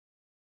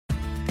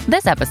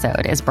This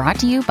episode is brought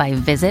to you by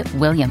Visit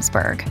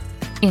Williamsburg.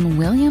 In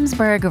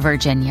Williamsburg,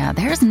 Virginia,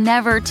 there's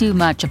never too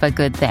much of a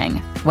good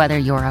thing. Whether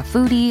you're a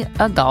foodie,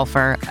 a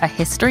golfer, a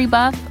history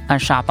buff, a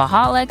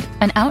shopaholic,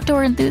 an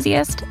outdoor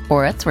enthusiast,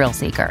 or a thrill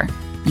seeker,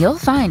 you'll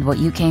find what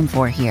you came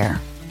for here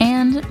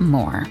and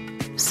more.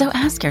 So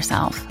ask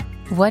yourself,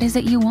 what is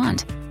it you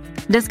want?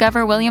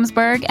 Discover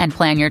Williamsburg and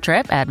plan your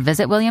trip at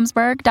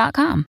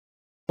visitwilliamsburg.com.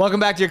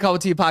 Welcome back to your Cup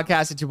of Tea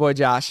podcast. It's your boy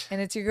Josh.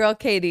 And it's your girl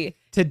Katie.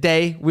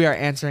 Today, we are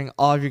answering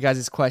all of your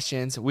guys'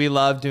 questions. We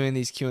love doing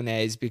these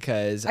Q&As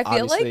because I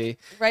feel like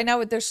right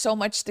now there's so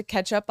much to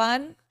catch up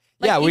on.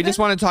 Like we just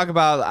want to talk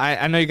about,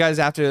 I know you guys,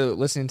 after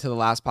listening to the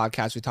last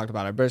podcast, we talked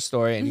about our birth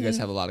story, and you guys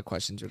have a lot of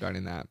questions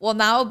regarding that. Well,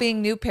 now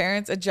being new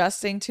parents,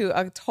 adjusting to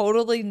a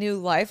totally new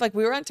life. Like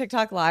we were on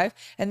TikTok live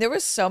and there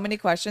was so many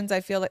questions. I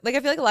feel like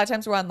a lot of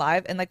times we're on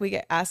live and like we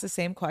get asked the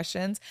same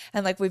questions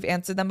and like we've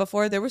answered them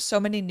before. There were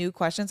so many new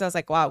questions. I was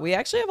like, wow, we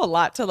actually have a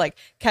lot to like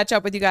catch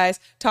up with you guys,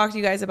 talk to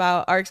you guys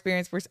about our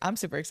experience. I'm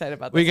super excited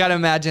about this. We got to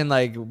imagine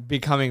like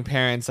becoming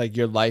parents, like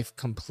your life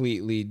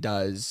completely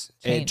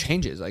it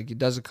changes. Like it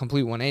does a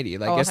complete 180.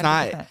 Like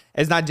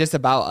it's not just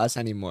about us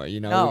anymore. You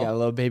know, we got a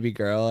little baby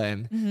girl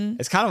and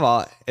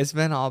it's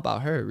been all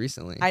about her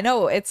recently. I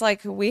know. It's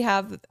like we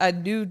have a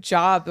new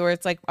job where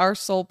it's like our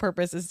sole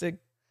purpose is to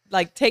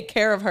like take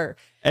care of her.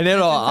 And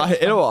it'll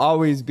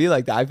always be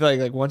like that. I feel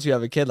like once you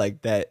have a kid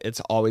like that,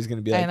 it's always going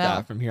to be like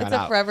that from here on out.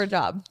 It's a forever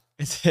job.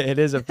 It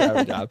is a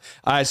forever job.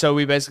 All right, so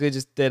we basically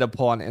just did a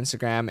poll on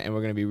Instagram, and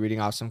we're going to be reading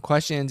off some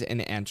questions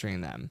and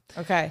answering them.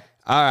 Okay.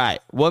 All right.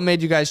 What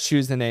made you guys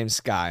choose the name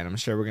Sky? And I'm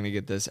sure we're going to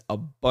get this a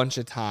bunch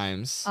of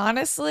times.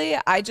 Honestly,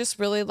 I just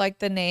really liked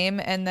the name.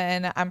 And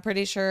then I'm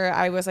pretty sure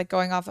I was like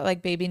going off of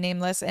like baby name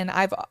lists. And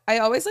I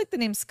always liked the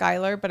name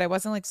Skylar, but I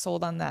wasn't like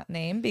sold on that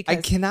name because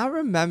I cannot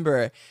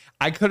remember.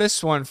 I could have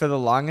sworn for the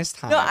longest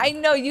time. No, I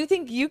know. You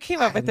think you came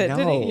up with it,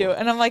 didn't you?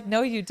 And I'm like,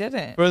 no, you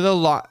didn't.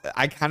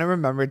 I kind of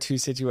remember two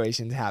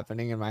situations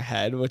happening in my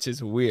head, which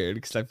is weird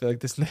because I feel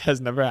like this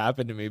has never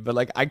happened to me. But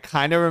like, I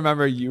kind of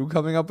remember you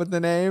coming up with the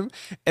name.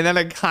 And then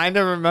I kind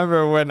of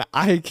remember when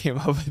I came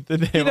up with the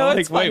name. You know, I'm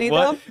like, wait,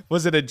 what?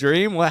 Was it a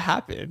dream? What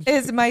happened?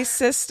 Is my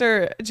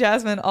sister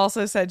Jasmine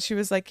also said, she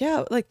was like,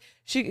 yeah, like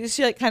she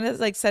like kind of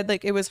like said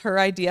like it was her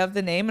idea of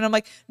the name. And I'm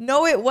like,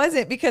 no, it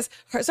wasn't, because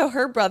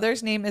her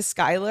brother's name is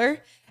Skylar.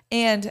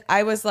 And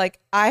I was like,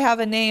 I have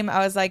a name. I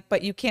was like,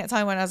 but you can't tell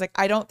me when. I was like,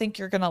 I don't think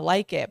you're going to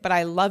like it, but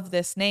I love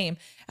this name.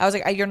 I was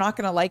like, you're not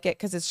going to like it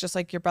because it's just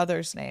like your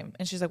brother's name.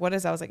 And she's like, what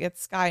is that? I was like,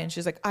 it's Sky. And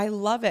she's like, I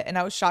love it. And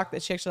I was shocked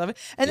that she actually loved it.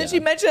 And then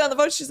she mentioned it on the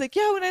phone. She's like,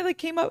 yeah, when I like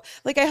came up,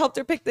 like I helped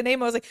her pick the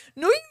name. I was like,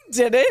 no, you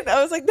didn't.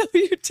 I was like, no,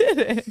 you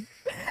didn't.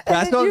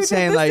 That's what I'm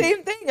saying. Like,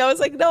 same thing. I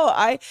was like, no,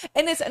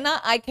 and it's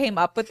not, I came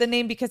up with the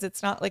name because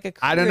it's not like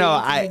I don't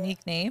know.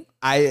 Unique name.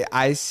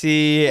 I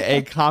see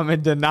a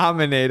common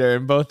denominator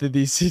in both of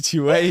these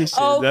situations.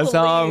 That's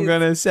all I'm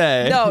going to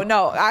say.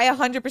 No, I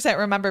 100%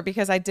 remember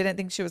because I didn't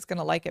think she was going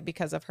to like it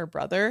because of her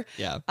brother.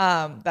 Yeah.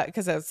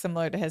 Because it was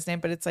similar to his name,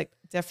 but it's like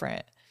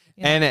different.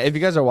 You know? And if you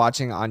guys are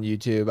watching on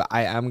YouTube,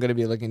 I am going to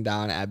be looking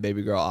down at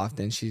baby girl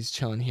often. She's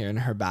chilling here in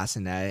her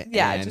bassinet.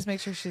 Yeah, just make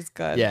sure she's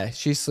good. Yeah,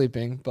 she's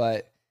sleeping,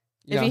 but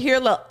if you hear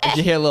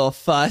a little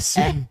fuss,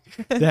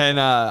 then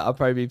I'll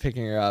probably be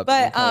picking her up.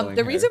 But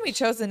the reason we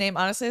chose the name,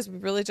 honestly, is we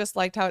really just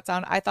liked how it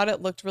sounded. I thought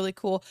it looked really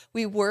cool.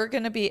 It was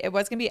gonna be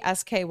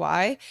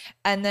SKY,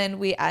 and then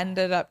we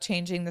ended up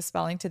changing the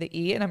spelling to the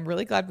E, and I'm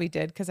really glad we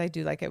did because I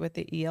do like it with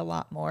the E a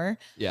lot more.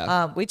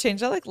 Yeah. We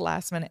changed it like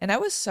last minute, and I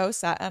was so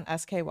set on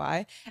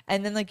SKY,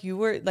 and then like you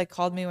were like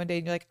called me one day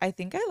and you're like, I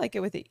think I like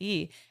it with the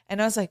E,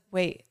 and I was like,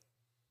 wait,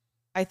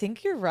 I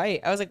think you're right.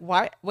 I was like,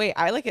 why? Wait,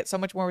 I like it so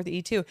much more with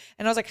the E2.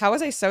 And I was like, how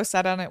was I so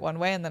set on it one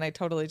way? And then I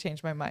totally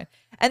changed my mind.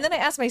 And then I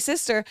asked my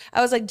sister,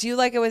 I was like, do you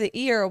like it with an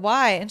E or a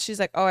Y? And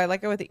she's like, oh, I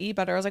like it with the E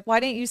better. I was like, why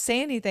didn't you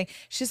say anything?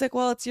 She's like,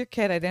 well, it's your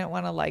kid. I didn't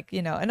want to like,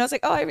 you know. And I was like,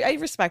 oh, I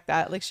respect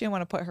that. Like she didn't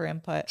want to put her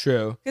input.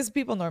 True. Because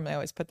people normally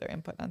always put their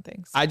input on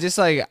things. I just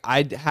like,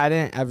 I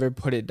hadn't ever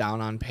put it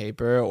down on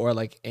paper or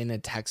like in a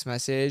text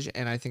message.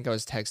 And I think I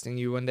was texting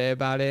you one day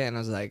about it. And I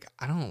was like,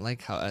 I don't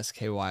like how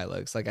SKY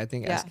looks. Like I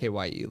think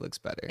SKYE looks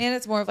better. And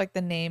it's more of like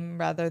the name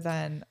rather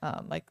than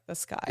like the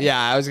sky. Yeah,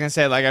 I was gonna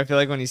say like I feel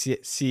like when you see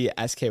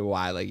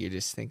SKY, like you're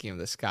just thinking of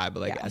the sky,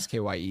 but like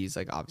SKYE is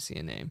like obviously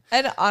a name.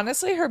 And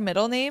honestly, her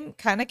middle name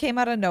kind of came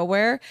out of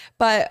nowhere,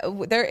 but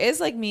there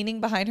is like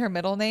meaning behind her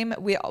middle name.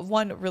 We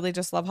really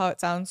just love how it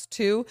sounds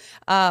too.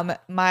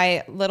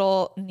 My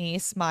little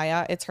niece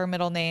Maya, it's her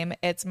middle name.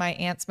 It's my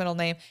aunt's middle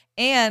name,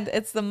 and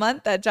it's the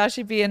month that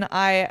Joshy B and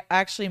I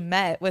actually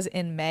met was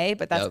in May,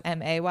 but that's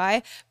MAY.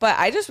 But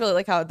I just really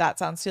like how that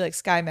sounds too, like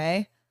Sky May.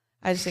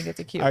 I just think it's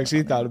a cute. I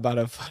actually thought about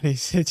a funny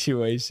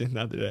situation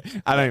the other day.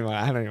 I don't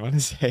even want to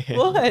say it.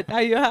 What? Now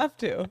you have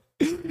to.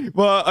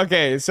 Well,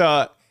 okay,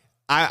 so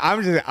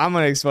I'm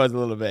gonna expose a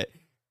little bit.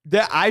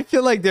 I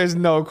feel like there's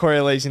no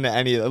correlation to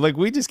any of it. Like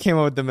we just came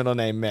up with the middle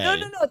name May.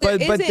 No. But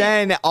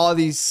then all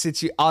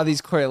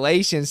these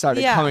correlations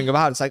started coming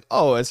about. It's like,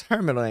 oh, it's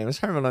her middle name. It's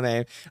her middle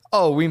name.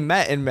 Oh, we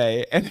met in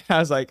May, and I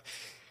was like,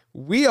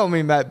 we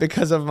only met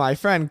because of my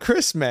friend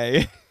Chris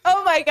May.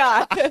 Oh my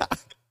God.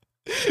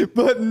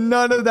 But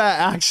none of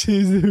that actually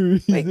is the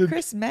reason. Wait,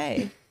 Chris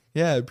May.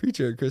 Yeah,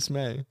 preacher Chris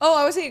May. Oh,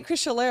 I was thinking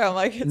Chris Shalero. I'm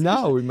like,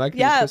 no, we might.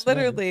 Yeah, Chris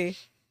literally. May.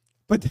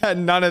 But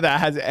none of that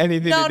has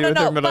anything to do with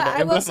her middle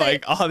name. It was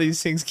like all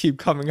these things keep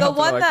coming up.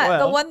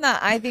 The one that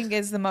I think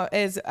is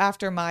is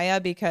after Maya,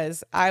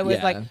 because I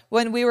was like,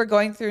 when we were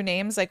going through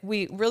names, like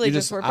we really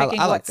just were picking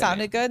what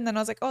sounded good, and then I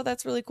was like, oh,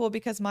 that's really cool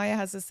because Maya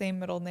has the same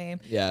middle name.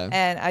 Yeah.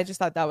 And I just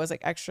thought that was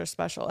like extra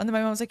special. And then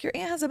my mom was like, your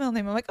aunt has a middle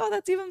name. I'm like, oh,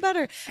 that's even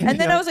better. And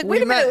then I was like,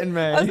 wait a minute.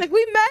 I was like,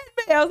 we met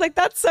in May. I was like,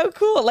 that's so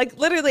cool. Like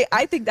literally,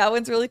 I think that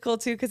one's really cool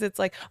too because it's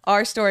like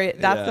our story.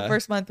 That's the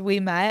first month we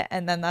met,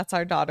 and then that's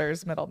our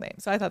daughter's middle name.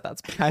 So I thought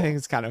that's cool. I think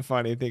it's kind of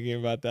funny thinking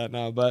about that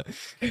now, but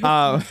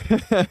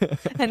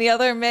any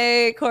other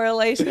May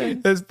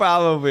correlations? There's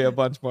probably a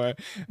bunch more.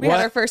 We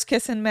had our first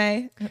kiss in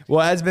May.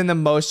 What has been the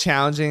most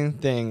challenging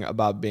thing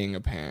about being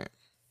a parent?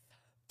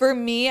 For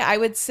me, I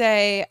would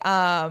say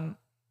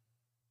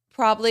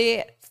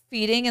probably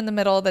feeding in the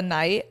middle of the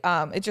night.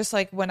 It's just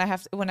like when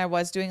I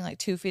was doing like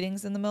 2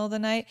 feedings in the middle of the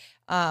night.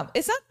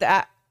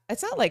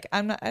 It's not like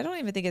I don't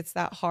even think it's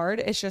that hard.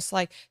 It's just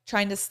like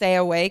trying to stay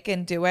awake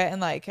and do it. And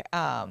like,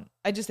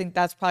 I just think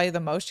that's probably the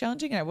most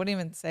challenging. And I wouldn't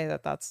even say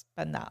that that's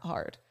been that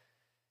hard.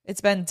 It's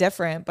been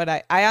different, but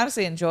I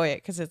honestly enjoy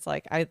it. Cause it's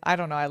like, I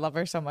don't know. I love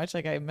her so much.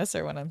 Like I miss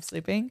her when I'm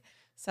sleeping.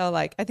 So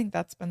like, I think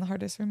that's been the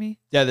hardest for me.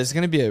 Yeah, this is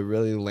going to be a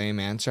really lame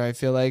answer, I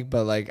feel like.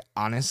 But like,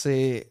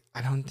 honestly,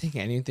 I don't think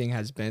anything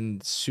has been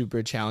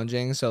super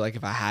challenging. So like,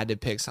 if I had to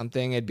pick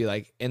something, it'd be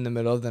like in the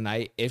middle of the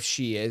night if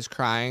she is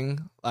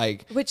crying,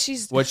 like what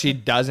she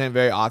doesn't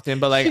very often.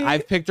 But like,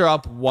 I've picked her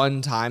up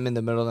one time in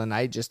the middle of the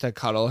night just to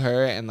cuddle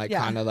her and like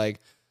kind of like,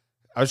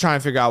 I was trying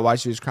to figure out why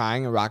she was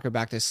crying and rock her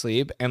back to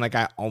sleep. And like,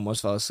 I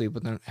almost fell asleep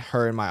with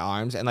her in my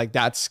arms. And like,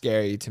 that's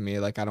scary to me.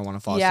 Like, I don't want to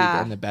fall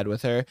asleep in the bed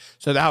with her.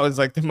 So that was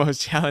like the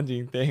most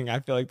challenging thing. I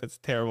feel like that's a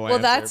terrible answer.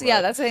 That's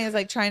the thing is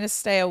like trying to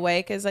stay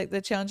awake is like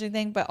the challenging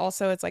thing. But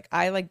also it's like,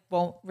 I like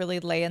won't really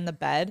lay in the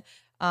bed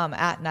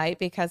at night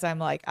because I'm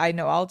like, I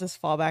know I'll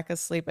just fall back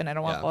asleep and I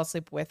don't want to fall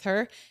asleep with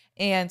her.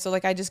 And so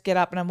like, I just get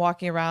up and I'm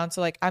walking around.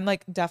 So like, I'm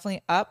like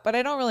definitely up, but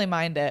I don't really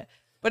mind it.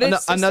 But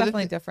it's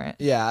definitely different.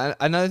 Yeah.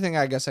 Another thing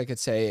I guess I could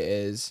say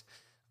is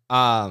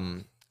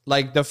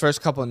like the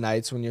first couple of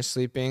nights when you're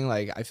sleeping,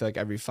 like I feel like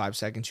every 5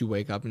 seconds you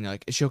wake up and you're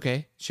like, is she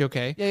okay? Is she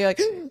okay? Yeah, you're like,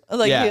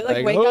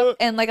 you wake up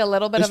and like a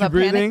little bit of a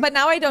panic. But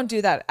now I don't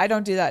do that. I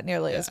don't do that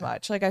nearly as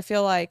much. Like I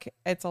feel like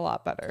it's a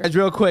lot better. It's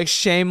real quick,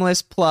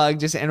 shameless plug,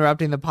 just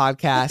interrupting the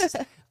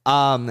podcast.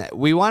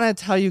 We want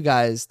to tell you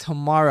guys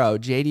tomorrow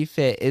JD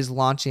Fit is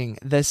launching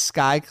the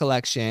Sky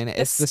collection.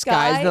 It's the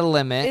sky's the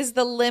limit. Is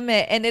the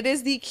limit, and it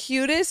is the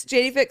cutest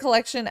JD Fit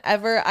collection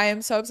ever. I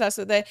am so obsessed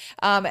with it.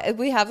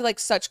 We have like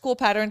such cool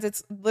patterns.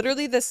 It's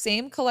literally the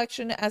same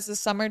collection as the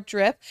summer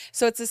drip,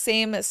 so it's the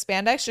same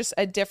spandex, just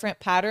a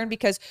different pattern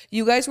because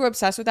you guys were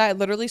obsessed with that. It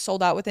literally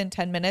sold out within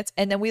 10 minutes,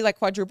 and then we like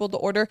quadrupled the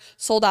order,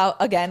 sold out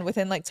again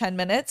within like 10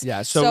 minutes.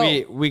 Yeah,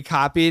 so we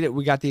copied.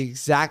 We got the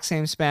exact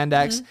same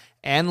spandex.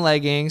 And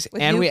leggings,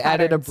 and we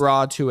added a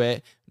bra to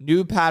it.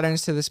 New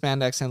patterns to the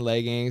spandex and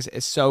leggings.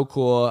 It's so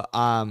cool.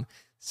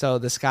 So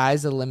the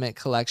Sky's the Limit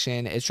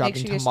collection is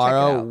dropping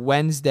tomorrow,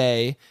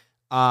 Wednesday,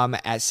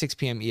 at 6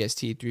 p.m.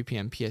 EST, 3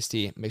 p.m. PST.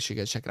 Make sure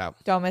you guys check it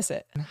out. Don't miss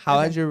it.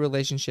 How has your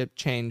relationship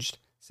changed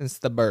since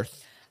the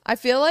birth? I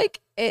feel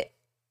like it.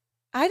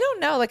 I don't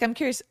know. Like I'm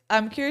curious,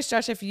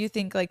 Josh, if you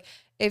think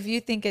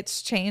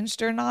it's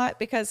changed or not,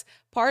 because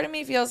part of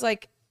me feels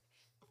like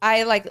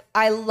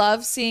I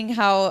love seeing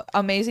how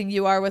amazing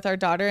you are with our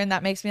daughter, and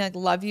that makes me like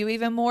love you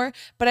even more.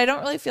 But I don't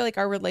really feel like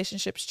our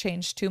relationships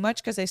changed too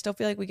much because I still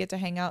feel like we get to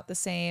hang out the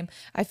same.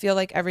 I feel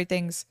like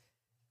everything's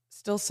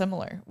still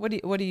similar. What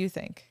do you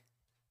think?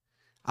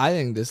 I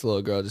think this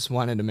little girl just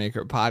wanted to make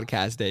her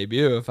podcast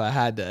debut if I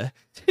had to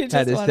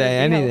say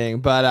anything.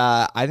 But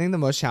I think the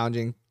most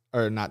challenging,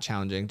 or not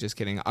challenging, just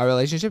kidding. Our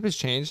relationship has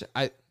changed.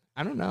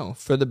 I don't know,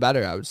 for the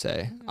better, I would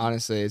say.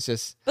 Honestly, it's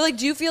just. But like,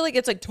 do you feel like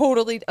it's like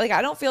totally, like,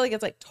 I don't feel like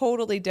it's like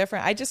totally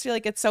different. I just feel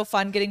like it's so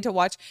fun getting to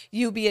watch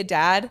you be a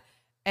dad,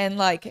 and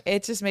like,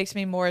 it just makes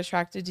me more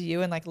attracted to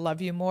you and like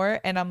love you more.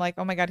 And I'm like,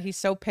 oh my God, he's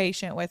so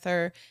patient with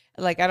her.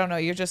 Like, I don't know,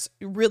 you're just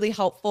really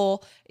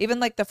helpful. Even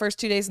like the first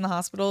 2 days in the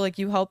hospital, like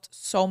you helped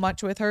so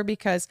much with her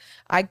because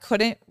I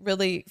couldn't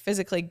really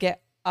physically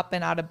get up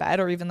and out of bed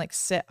or even like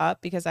sit up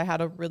because I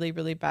had a really,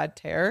 really bad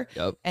tear.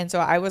 Yep. And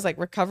so I was like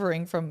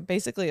recovering from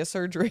basically a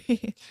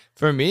surgery.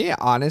 For me,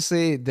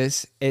 honestly,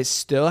 it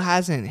still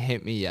hasn't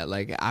hit me yet.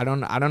 Like, I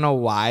don't know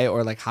why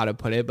or like how to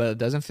put it, but it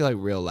doesn't feel like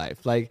real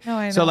life. Like, no,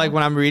 I know. So like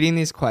when I'm reading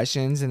these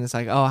questions and it's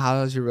like, oh, how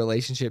has your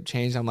relationship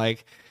changed? I'm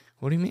like,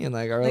 what do you mean?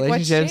 Like, our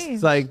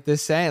relationship's like the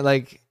same,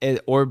 like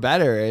it or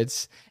better.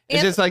 It's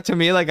just like, to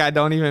me, like, I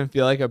don't even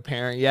feel like a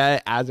parent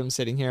yet as I'm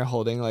sitting here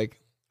holding like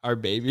our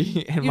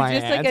baby in my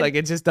hands. Like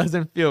it just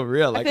doesn't feel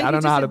real. Like I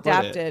don't know how to put it.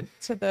 Adapted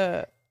to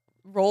the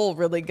role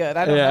really good.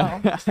 I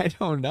don't know. I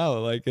don't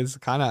know. Like it's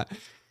kind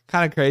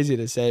of crazy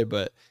to say,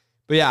 but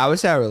But yeah, I would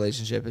say our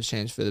relationship has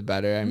changed for the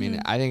better. I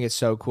mean, I think it's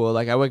so cool.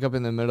 Like I wake up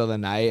in the middle of the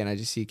night and I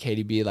just see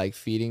Katie B like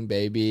feeding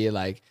baby,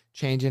 like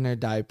changing her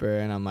diaper.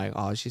 And I'm like,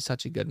 oh, she's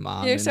such a good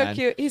mom. You're and so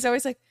cute. He's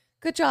always like,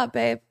 good job,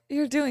 babe.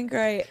 You're doing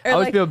great. Or I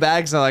always feel bad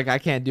because like I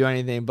can't do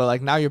anything, but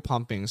like now you're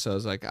pumping, so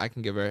it's like I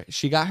can give her.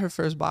 She got her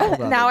first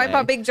bottle. Now I'm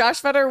pumping Josh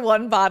fed her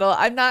 1 bottle.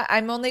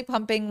 I'm only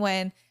pumping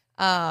when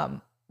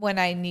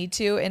I need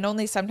to, and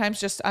only sometimes.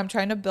 Just I'm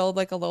trying to build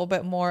like a little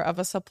bit more of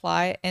a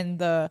supply in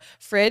the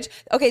fridge.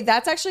 Okay,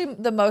 that's actually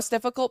the most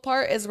difficult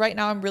part. Is right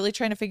now I'm really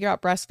trying to figure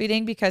out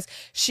breastfeeding because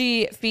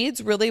she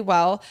feeds really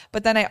well,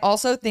 but then I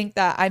also think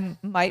that I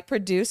might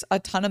produce a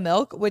ton of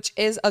milk, which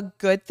is a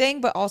good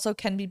thing, but also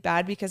can be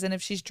bad because then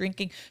if she's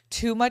drinking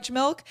too much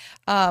milk,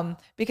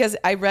 because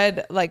I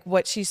read like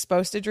what she's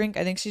supposed to drink,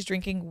 I think she's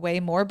drinking way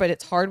more, but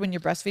it's hard when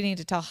you're breastfeeding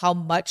to tell how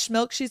much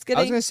milk she's getting.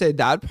 I was gonna say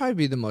that'd probably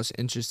be the most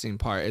interesting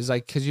part. Is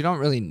like because you don't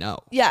really know.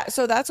 Yeah,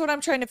 so that's what I'm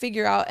trying to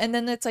figure out. And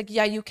then it's like,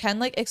 yeah, you can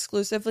like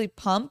exclusively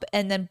pump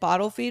and then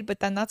bottle feed,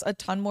 but then that's a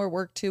ton more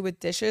work too with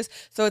dishes.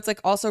 So it's like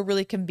also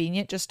really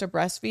convenient just to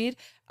breastfeed.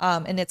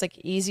 And it's like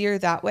easier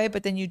that way,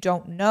 but then you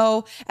don't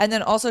know. And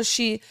then also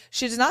she's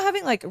not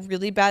having like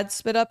really bad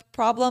spit up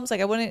problems.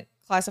 Like I wouldn't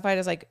classify it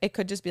as like, it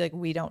could just be like,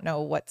 we don't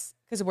know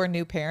because we're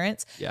new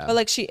parents. Yeah. But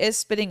like she is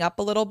spitting up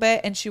a little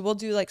bit and she will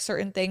do like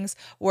certain things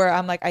where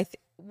I'm like,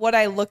 what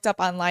I looked up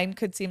online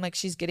could seem like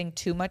she's getting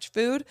too much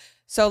food.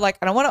 So like,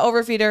 I don't want to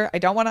overfeed her. I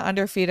don't want to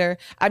underfeed her.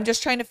 I'm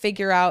just trying to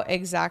figure out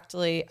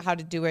exactly how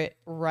to do it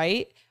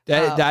right.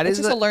 That it's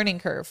is just a learning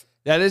curve.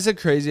 That is the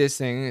craziest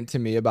thing to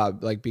me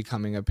about like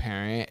becoming a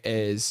parent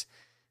is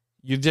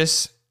you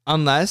just,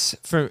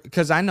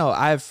 because I know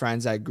I have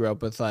friends that grew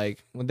up with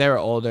like, when they were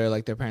older,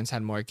 like their parents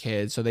had more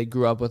kids. So they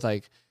grew up with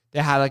like, they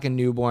had like a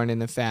newborn in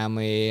the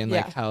family and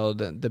like held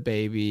the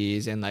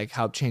babies and like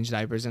helped change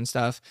diapers and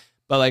stuff.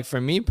 But like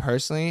for me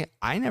personally,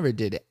 I never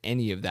did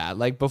any of that.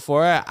 Like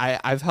before,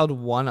 I've held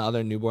one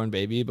other newborn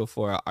baby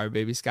before our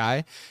baby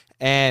Sky,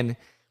 and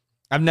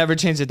I've never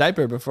changed a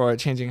diaper before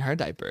changing her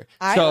diaper.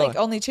 I like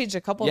only changed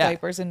a couple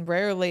diapers and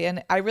rarely,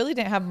 and I really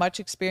didn't have much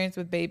experience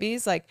with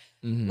babies. Like,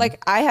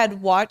 like I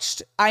had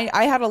watched,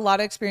 I had a lot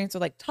of experience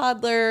with like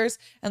toddlers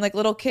and like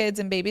little kids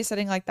and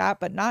babysitting like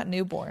that, but not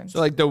newborns. So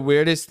like the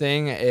weirdest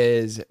thing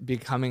is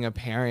becoming a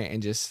parent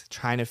and just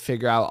trying to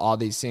figure out all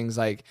these things.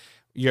 Like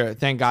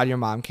thank God your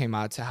mom came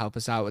out to help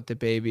us out with the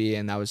baby,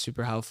 and that was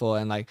super helpful.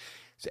 And like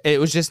it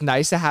was just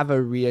nice to have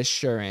a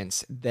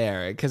reassurance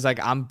there, because like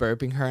I'm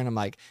burping her and I'm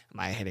like, am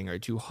I hitting her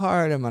too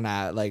hard? Am I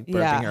not like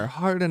burping her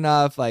hard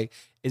enough? Like,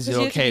 is it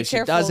okay if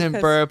she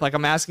doesn't burp? Like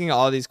I'm asking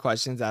all these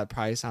questions that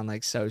probably sound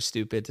like so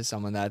stupid to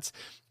someone that's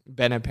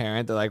been a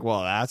parent. They're like,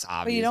 well, that's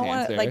obvious. But you don't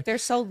want to, like, they're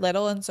so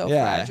little and so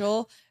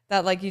fragile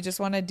that like you just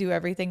want to do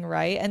everything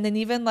right. And then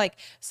even like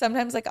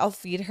sometimes like I'll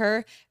feed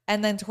her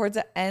and then towards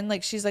the end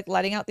like she's like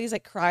letting out these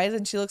like cries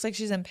and she looks like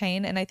she's in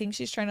pain and I think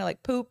she's trying to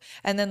like poop,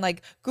 and then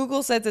like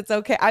Google says it's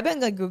okay. I've been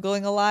like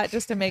Googling a lot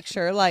just to make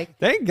sure. Like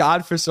thank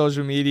God for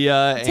social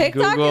media and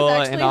TikTok Google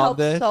has actually and all helped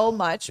this so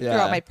much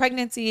throughout my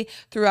pregnancy,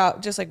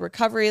 throughout just like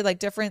recovery, like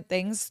different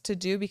things to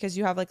do because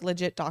you have like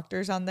legit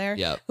doctors on there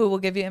who will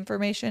give you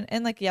information.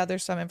 And like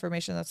there's some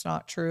information that's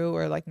not true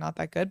or like not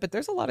that good, but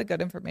there's a lot of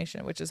good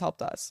information which has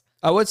helped us.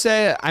 I would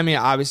say, I mean,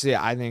 obviously,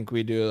 I think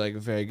we do like a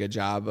very good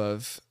job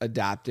of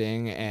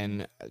adapting,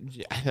 and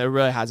there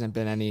really hasn't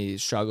been any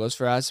struggles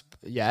for us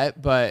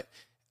yet. But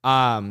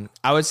I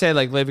would say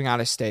like living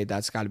out of state,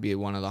 that's got to be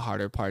one of the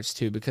harder parts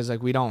too, because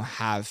like we don't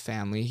have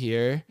family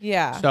here.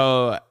 Yeah.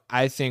 So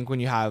I think when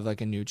you have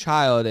like a new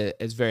child,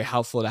 it's very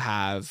helpful to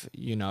have,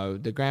 you know,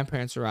 the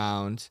grandparents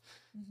around,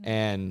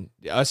 and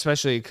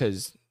especially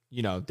because,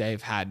 you know, they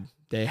had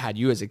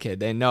you as a kid.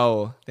 They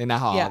know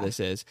how all this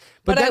is.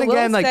 But then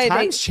again, like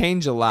times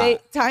change a lot.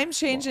 Times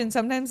change, and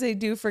sometimes they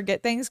do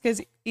forget things, because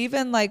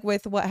even like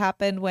with what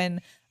happened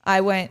when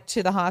I went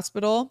to the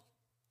hospital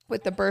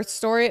with the birth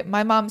story,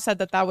 my mom said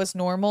that was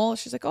normal.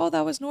 She's like, oh,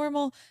 that was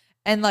normal.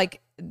 And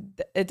like,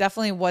 it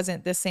definitely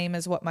wasn't the same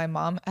as what my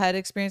mom had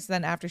experienced.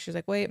 Then after, she was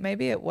like, wait,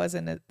 maybe it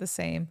wasn't the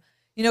same.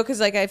 You know, because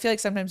like I feel like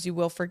sometimes you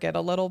will forget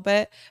a little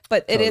bit,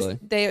 but it is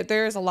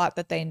there is a lot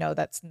that they know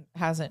that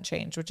hasn't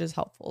changed, which is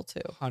helpful too.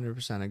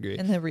 100% agree.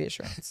 And the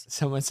reassurance.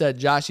 Someone said,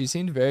 Josh, you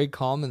seemed very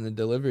calm in the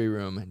delivery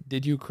room.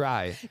 Did you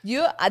cry?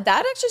 That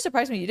actually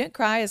surprised me. You didn't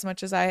cry as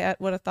much as I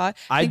would have thought.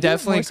 I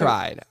definitely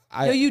cried.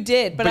 No, you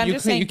did, but I'm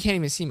just saying, you can't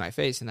even see my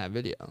face in that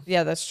video.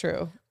 Yeah, that's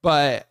true.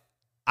 But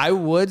I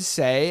would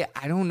say,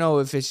 I don't know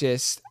if it's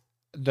just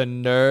the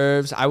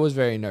nerves. I was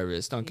very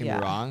nervous. Don't get me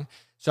wrong.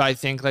 So I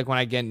think like when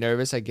I get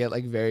nervous, I get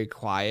like very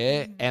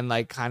quiet and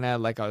like kind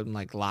of like I'm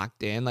like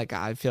locked in. Like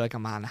I feel like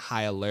I'm on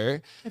high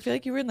alert. I feel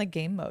like you were in like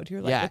game mode. You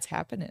were like, what's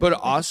happening? But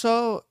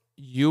also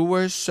you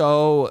were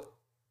so,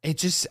 it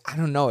just, I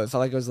don't know. It felt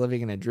like I was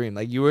living in a dream.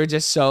 Like you were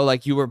just so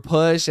like you were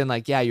pushed and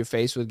like, your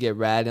face would get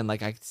red and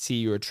like I could see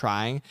you were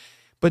trying.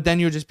 But then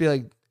you would just be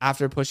like,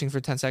 after pushing for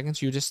 10 seconds,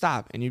 you would just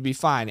stop and you'd be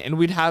fine. And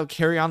we'd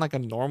carry on like a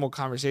normal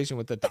conversation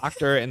with the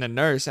doctor and the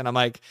nurse. And I'm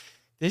like,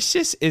 this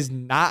just is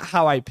not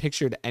how I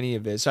pictured any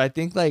of it. So I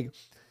think like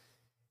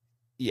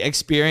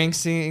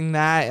experiencing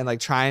that and like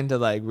trying to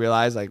like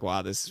realize like,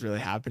 wow, this is really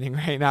happening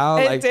right now.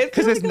 It Like, did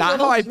because feel it's like a not how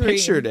little I dream.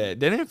 pictured it.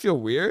 Didn't it feel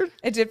weird?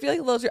 It did feel like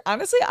a little dream.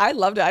 Honestly, I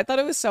loved it. I thought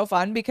it was so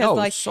fun because No,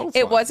 like so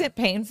it fun. wasn't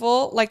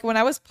painful. Like when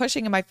I was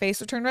pushing and my face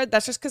would turn red,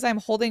 that's just because I'm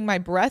holding my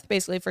breath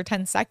basically for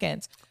 10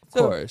 seconds. Of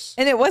course.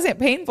 And it wasn't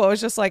painful. It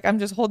was just like I'm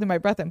just holding my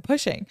breath and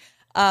pushing.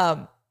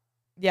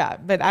 Yeah,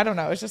 but I don't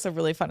know. It's just a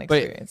really fun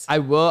experience. But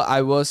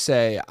I will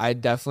say I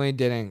definitely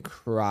didn't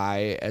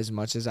cry as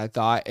much as I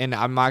thought. And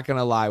I'm not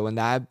gonna lie,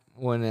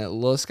 when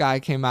Little Sky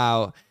came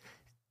out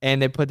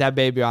and they put that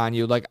baby on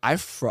you, like I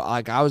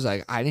was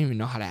like, I didn't even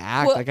know how to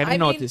act. Well, like I didn't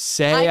know what to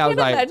say. I was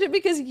can like, imagine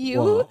because you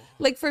whoa.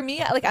 like for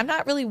me, like I'm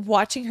not really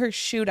watching her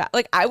shoot out.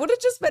 Like I would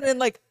have just been in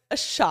like a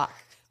shock.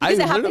 Because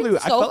it happened so I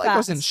felt like I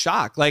was fast. in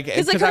shock. Like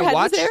Because like her head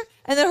was there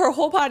and then her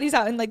whole body's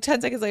out and like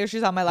 10 seconds later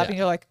she's on my lap and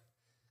you're like,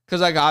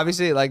 because like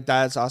obviously like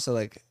that's also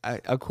like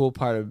a cool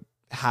part of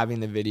having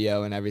the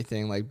video and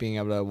everything, like being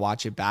able to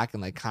watch it back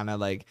and like kind of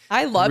like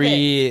I love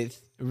it.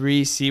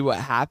 See what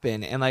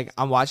happened. And like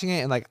I'm watching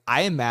it and like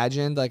I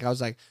imagined, like I was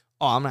like,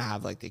 oh, I'm gonna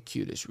have like the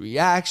cutest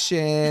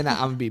reaction. I'm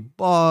gonna be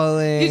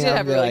bawling. You did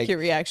have a really like, cute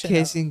reaction,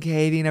 kissing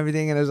Katie and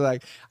everything. And it was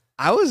like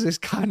I was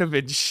just kind of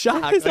in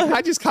shock. Like,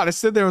 I just kind of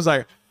stood there and was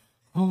like,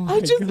 oh my I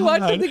just God.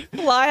 watched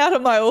something fly out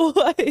of my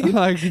life.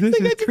 Like this is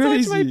I just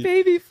crazy. watched my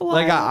baby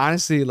fly. Like I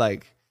honestly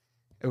like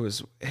it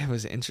was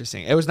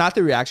interesting. It was not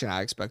the reaction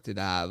I expected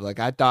to have. Like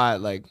I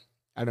thought, like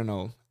I don't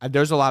know,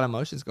 there's a lot of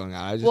emotions going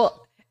on.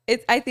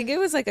 I think it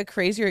was like a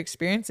crazier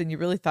experience than you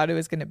really thought it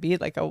was going to be.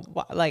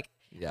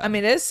 Yeah. I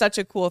mean, it is such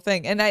a cool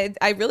thing, and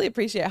I really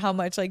appreciate how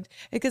much like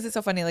because it's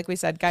so funny. Like we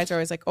said, guys are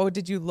always like, "Oh,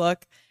 did you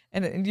look?"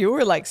 And you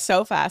were like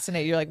so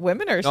fascinated. You're like,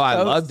 women are. No, I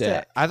loved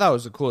it. I thought it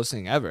was the coolest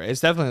thing ever. It's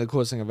definitely the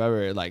coolest thing I've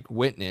ever like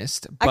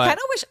witnessed. But, I kind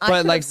of wish I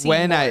could like have seen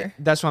when more.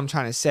 that's what I'm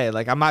trying to say.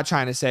 Like I'm not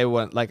trying to say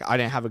what like I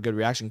didn't have a good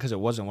reaction because it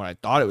wasn't what I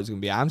thought it was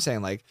gonna be. I'm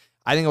saying like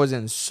I think I was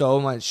in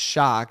so much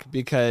shock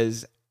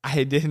because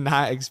I did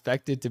not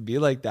expect it to be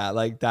like that.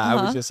 Like that,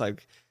 I was just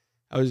like.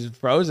 I was just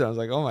frozen. I was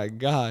like, "Oh my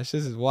gosh,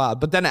 this is wild!"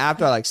 But then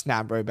after I like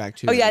snapped right back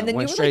to, Oh yeah, and then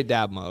went straight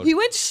dad mode. He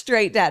went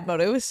straight dad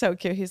mode. It was so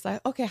cute. He's like,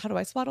 "Okay, how do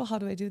I swaddle? How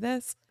do I do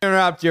this?"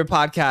 Interrupt your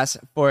podcast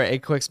for a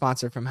quick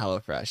sponsor from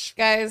HelloFresh.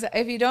 Guys,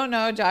 if you don't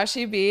know,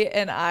 Joshy B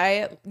and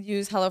I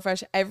use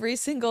HelloFresh every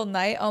single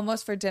night,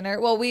 almost for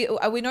dinner. Well, we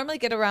normally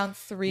get around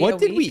 3 a week.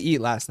 What did we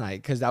eat last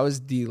night? Because that was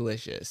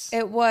delicious.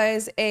 It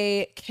was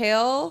a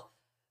kale.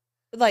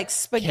 Like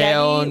spaghetti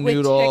kale, with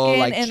noodle, chicken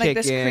like and like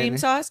this cream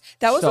sauce.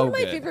 That was So one of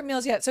my good. favorite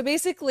meals yet. So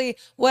basically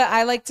what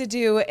I like to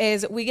do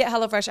is we get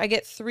HelloFresh. I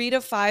get 3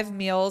 to 5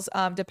 meals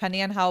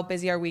depending on how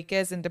busy our week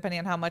is and depending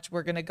on how much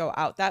we're going to go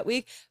out that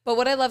week. But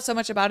what I love so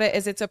much about it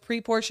is it's a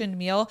pre-portioned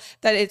meal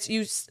that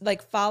you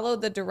like follow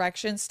the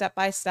directions step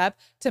by step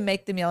to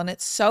make the meal. And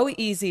it's so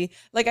easy.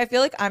 Like I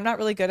feel like I'm not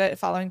really good at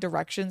following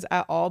directions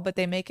at all, but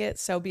they make it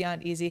so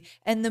beyond easy.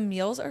 And the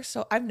meals are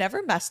I've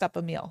never messed up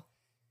a meal.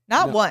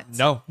 Not once.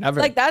 No,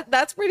 never. Like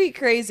that's pretty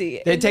crazy.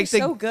 They're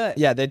so good.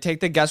 Yeah, they take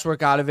the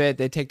guesswork out of it.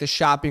 They take the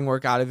shopping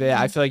work out of it.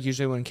 I feel like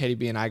usually when Katie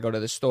B and I go to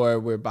the store,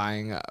 we're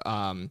buying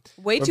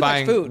way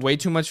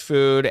too much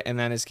food, and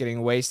then it's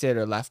getting wasted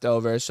or left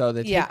over. So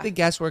they take the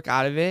guesswork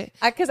out of it.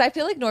 Because I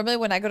feel like normally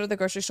when I go to the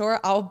grocery store,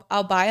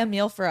 I'll buy a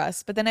meal for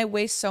us, but then I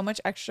waste so much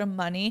extra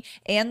money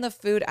and the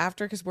food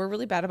after because we're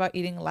really bad about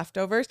eating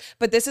leftovers.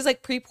 But this is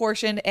like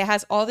pre-portioned. It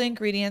has all the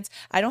ingredients.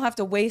 I don't have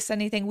to waste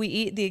anything. We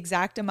eat the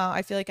exact amount.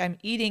 I feel like I'm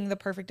eating the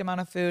perfect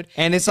amount of food,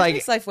 and it's like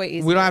makes life way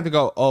easier. We don't have to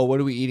go, oh, what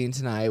are we eating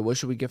tonight? What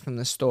should we get from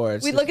the store?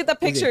 We look at the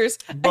pictures.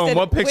 Boom,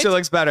 what picture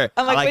looks better?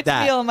 I'm like, which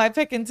that. meal am I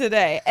picking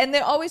today? And they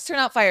always turn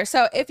out fire.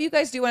 So if you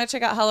guys do want to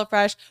check out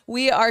HelloFresh,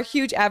 we are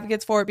huge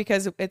advocates for it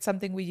because it's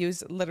something we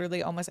use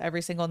literally almost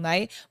every single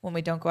night when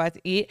we don't go out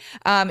to eat.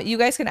 You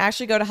guys can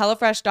actually go to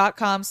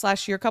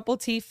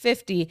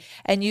HelloFresh.com/YourCoupleT50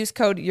 and use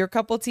code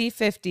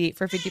YourCoupleT50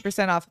 for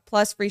 50% off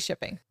plus free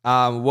shipping.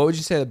 What would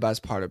you say the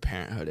best part of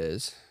parenthood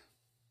is?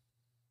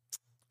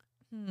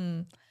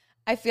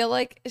 I feel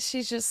like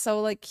she's just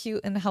so like cute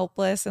and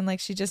helpless and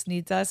like she just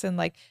needs us and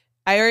like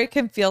I already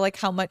can feel like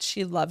how much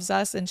she loves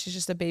us and she's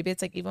just a baby.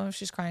 It's like even if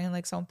she's crying and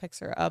like someone picks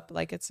her up,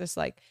 like it's just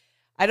like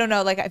I don't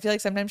know, like I feel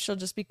like sometimes she'll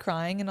just be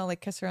crying and I'll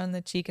like kiss her on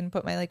the cheek and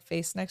put my like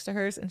face next to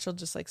hers and she'll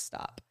just like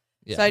stop.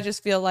 Yeah. So I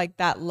just feel like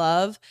that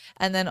love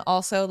and then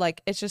also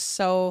like it's just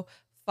so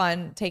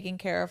fun taking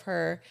care of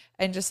her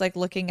and just like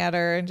looking at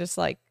her and just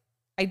like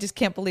I just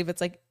can't believe it's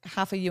like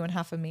half of you and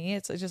half of me.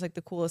 It's just like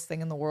the coolest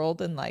thing in the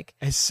world. And like,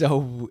 it's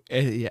so,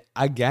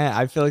 again,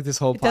 I feel like this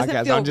whole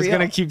podcast, I'm just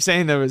going to keep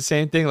saying the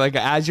same thing. Like,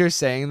 as you're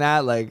saying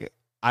that, like,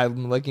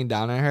 I'm looking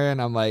down at her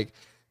and I'm like,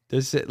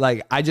 this is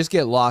like, I just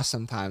get lost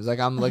sometimes. Like,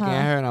 I'm looking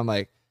at her and I'm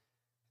like,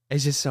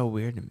 it's just so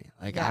weird to me.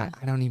 Like, I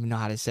don't even know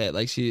how to say it.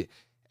 Like,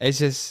 it's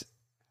just,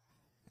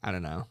 I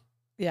don't know.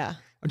 Yeah.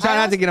 I'm trying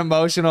not to get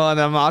emotional, and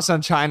I'm also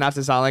trying not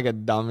to sound like a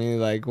dummy,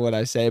 like what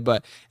I say,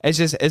 but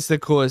it's the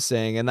coolest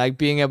thing. And like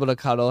being able to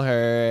cuddle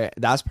her,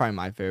 that's probably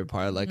my favorite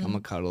part. Like I'm a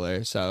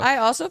cuddler. So I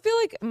also feel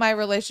like my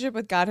relationship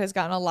with God has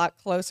gotten a lot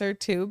closer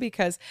too,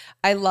 because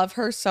I love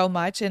her so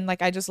much. And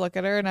like, I just look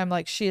at her and I'm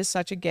like, she is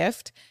such a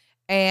gift.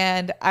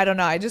 And I don't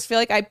know. I just feel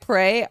like I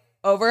pray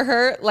over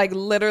her, like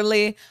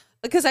literally,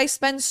 because I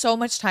spend so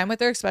much time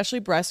with her,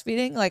 especially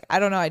breastfeeding. Like, I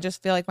don't know. I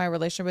just feel like my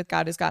relationship with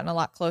God has gotten a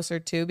lot closer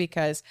too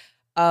because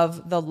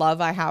of the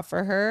love I have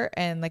for her.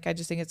 And like, I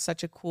just think it's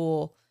such a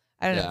cool,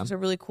 I don't know, it's a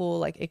really cool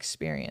like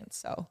experience.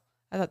 So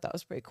I thought that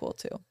was pretty cool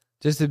too.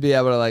 Just to be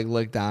able to like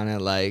look down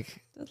at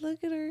like,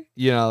 look at her,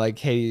 you know, like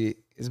Katie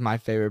is my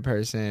favorite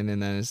person.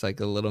 And then it's like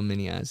a little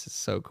mini us. It's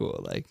so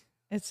cool. Like,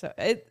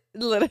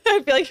 literally,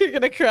 I feel like you're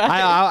going to cry.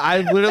 I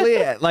literally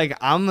like,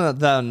 I'm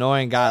the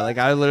annoying guy. Like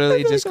I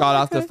literally just got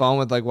off the phone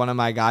with like one of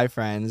my guy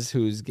friends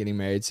who's getting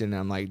married soon. And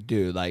I'm like,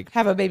 dude, like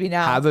have a baby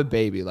now. Have a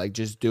baby. Like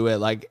just do it.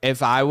 Like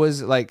if I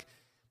was like,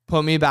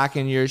 put me back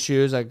in your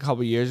shoes like a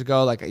couple years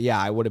ago, like, yeah,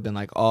 I would have been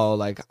like, oh,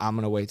 like I'm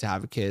going to wait to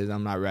have a kid.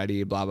 I'm not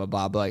ready, blah, blah,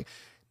 blah. But like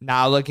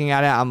now looking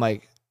at it, I'm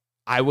like,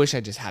 I wish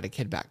I just had a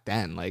kid back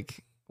then.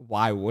 Like,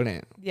 why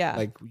wouldn't? Yeah.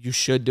 Like you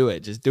should do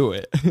it. Just do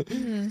it.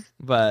 Mm-hmm.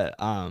 But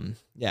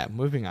yeah,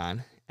 moving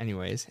on.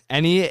 Anyways,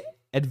 any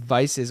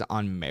advices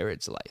on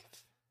marriage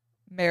life?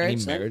 Any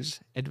marriage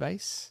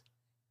advice?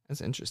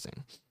 That's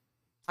interesting.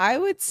 I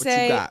would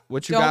say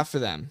what you got for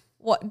them?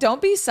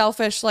 Don't be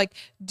selfish. Like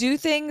do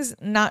things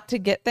not to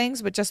get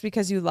things, but just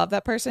because you love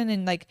that person.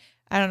 And like,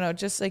 I don't know,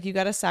 just like you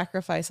got to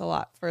sacrifice a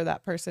lot for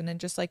that person and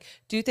just like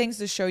do things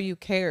to show you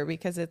care,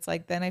 because it's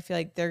like, then I feel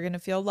like they're going to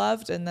feel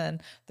loved and then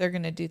they're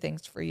going to do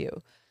things for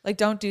you. Like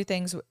don't do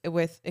things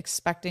with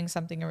expecting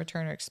something in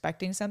return or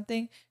expecting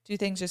something. Do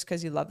things just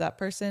because you love that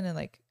person. And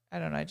like, I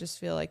don't know, I just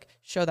feel like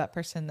show that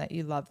person that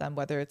you love them,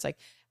 whether it's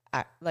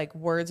like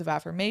words of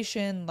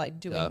affirmation, like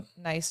doing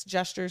nice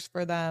gestures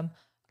for them.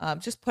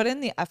 Just put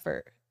in the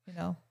effort, you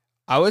know?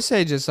 I would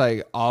say just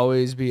like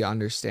always be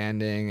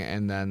understanding,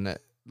 and then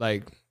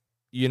like,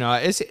 you know,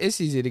 it's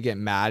easy to get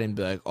mad and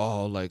be like,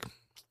 oh, like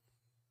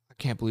I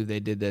can't believe they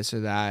did this or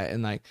that.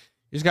 And like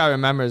you just gotta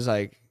remember is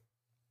like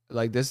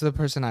this is the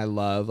person I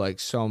love like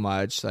so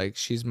much. Like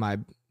she's my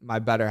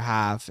better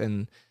half.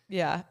 And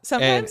yeah.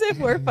 Sometimes if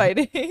we're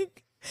fighting,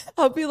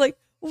 I'll be like,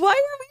 why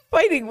are we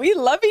fighting? We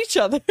love each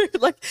other.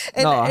 Like,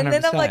 and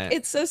then I'm like,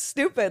 it's so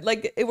stupid.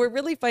 Like we're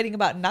really fighting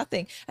about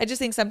nothing. I just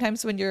think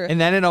sometimes when you're, and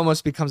then it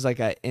almost becomes like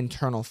an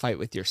internal fight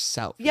with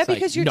yourself. Yeah, it's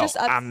because like, you're just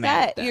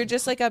upset. You're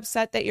just like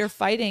upset that you're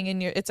fighting,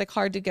 and it's like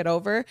hard to get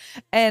over.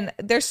 And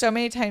there's so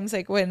many times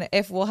like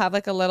if we'll have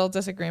like a little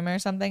disagreement or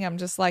something, I'm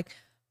just like,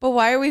 but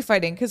why are we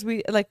fighting? Because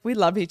we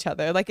love each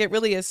other. Like it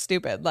really is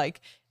stupid. Like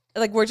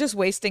we're just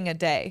wasting a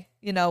day,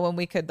 you know, when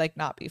we could like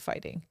not be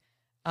fighting.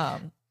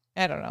 I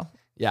don't know.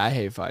 Yeah, I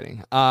hate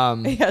fighting.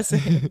 Yes.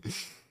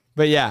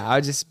 But yeah, I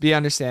would just be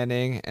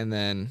understanding and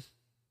then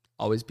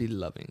always be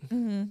loving.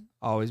 Mm-hmm.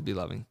 Always be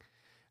loving.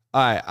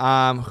 All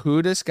right.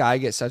 Who does Sky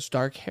get such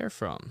dark hair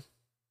from?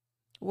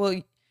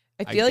 Well,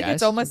 I feel like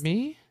it's almost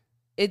me.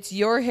 It's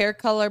your hair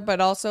color,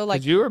 but also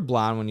like you were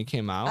blonde when you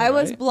came out. I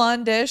was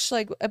blondish,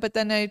 like, but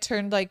then I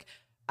turned like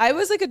I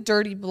was like a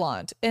dirty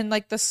blonde, and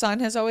like the sun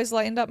has always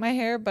lightened up my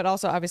hair, but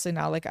also obviously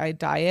now like I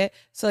dye it,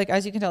 so like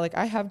as you can tell, like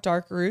I have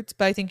dark roots,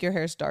 but I think your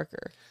hair is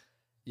darker.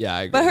 Yeah,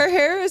 I agree. But her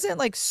hair isn't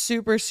like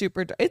super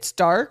dark. It's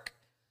dark.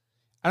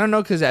 I don't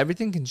know, because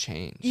everything can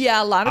change.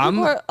 Yeah, a lot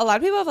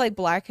of people have like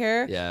black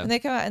hair. Yeah, and they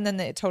come out and then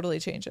it totally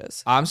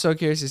changes. I'm so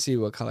curious to see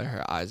what color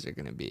her eyes are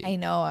gonna be. I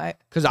know,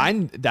 because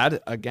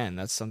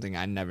that's something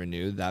I never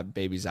knew, that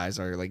baby's eyes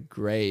are like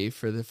gray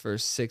for the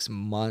first 6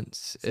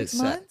 months. 6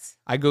 months?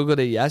 I googled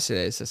it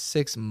yesterday. It says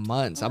 6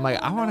 months. I'm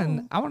like, I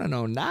want to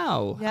know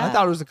now. Yeah. I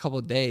thought it was a couple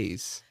of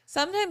days.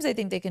 Sometimes I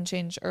think they can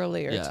change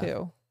earlier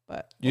too.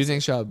 But do you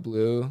think she'll have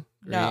blue?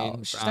 Green, no,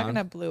 she's not gonna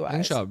have blue eyes. I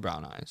think she'll have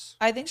brown eyes.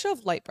 I think she'll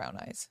have light brown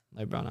eyes.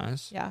 Light brown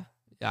eyes? Yeah.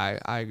 Yeah,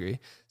 I agree.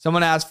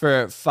 Someone asked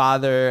for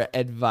father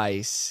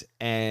advice,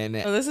 and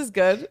this is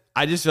good.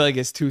 I just feel like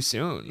it's too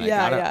soon. Like,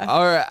 yeah.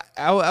 Or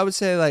I would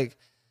say, like,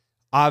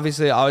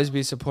 obviously always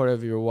be supportive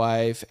of your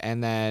wife,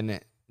 and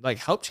then like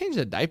help change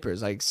the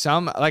diapers. Like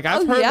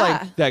I've heard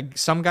like that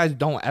some guys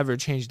don't ever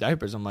change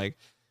diapers. I'm like,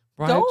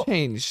 bro, I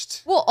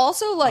changed. Well,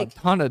 also like a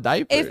ton of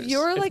diapers. If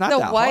you're like the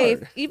wife,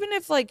 hard. Even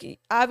if like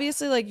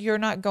obviously like you're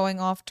not going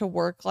off to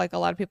work, like a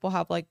lot of people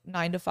have like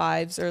 9 to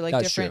 5s or like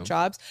different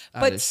jobs,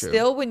 but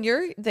still when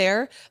you're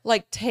there,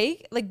 like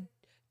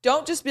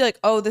don't just be like,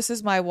 oh, this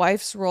is my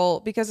wife's role,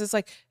 because it's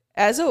like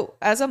as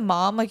a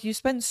mom, like you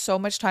spend so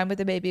much time with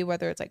the baby,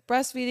 whether it's like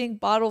breastfeeding,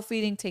 bottle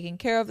feeding, taking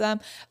care of them,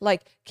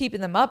 like keeping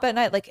them up at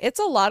night, like it's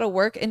a lot of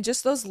work. And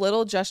just those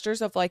little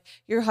gestures of like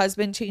your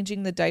husband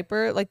changing the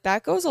diaper, like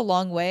that goes a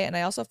long way. And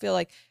I also feel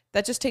like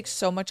that just takes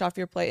so much off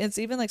your plate. It's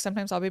even like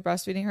sometimes I'll be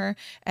breastfeeding her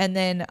and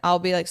then I'll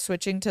be like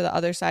switching to the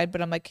other side,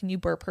 but I'm like, can you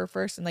burp her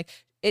first? And like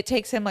it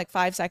takes him like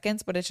 5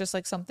 seconds, but it's just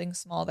like something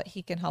small that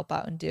he can help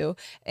out and do,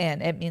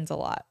 and it means a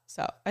lot.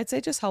 So I'd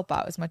say just help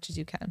out as much as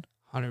you can.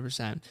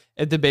 100%.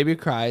 If the baby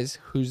cries,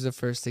 who's the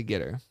first to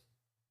get her?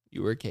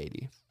 You or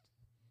Katie?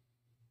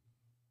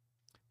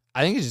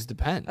 I think it just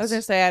depends. I was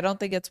gonna say I don't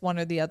think it's one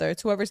or the other.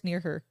 It's whoever's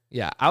near her.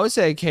 Yeah, I would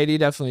say Katie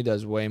definitely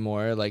does way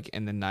more like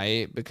in the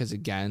night, because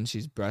again,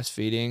 she's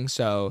breastfeeding.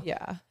 So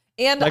yeah,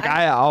 And like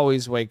I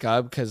always wake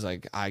up because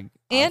like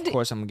of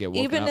course I'm gonna get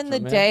woken even up in the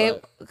from day,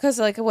 because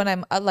like when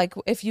I'm like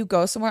if you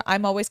go somewhere,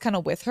 I'm always kind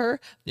of with her.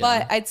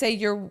 But I'd say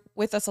you're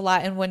with us a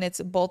lot, and when it's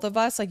both of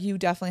us, like you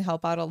definitely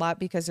help out a lot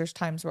because there's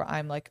times where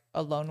I'm like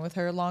alone with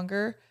her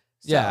longer.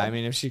 So. Yeah, I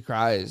mean, if she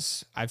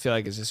cries, I feel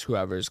like it's just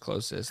whoever's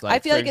closest.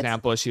 Like, for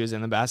example, she was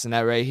in the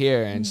bassinet right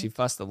here and she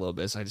fussed a little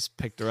bit, so I just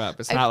picked her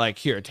up. It's not like,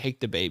 here, take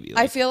the baby.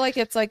 Like, I feel like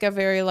it's like a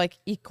very like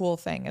equal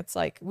thing. It's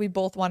like we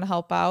both want to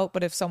help out,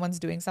 but if someone's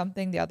doing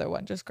something, the other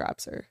one just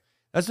grabs her.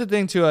 That's the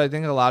thing, too. I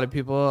think a lot of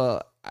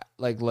people,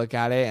 like, look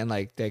at it and,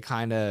 like, they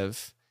kind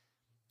of...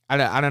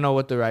 I don't know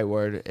what the right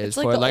word is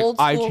for it. Like,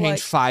 I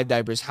changed 5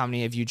 diapers. How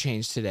many have you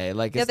changed today?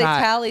 Like, it's not,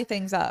 they tally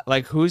things up.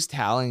 Like, who's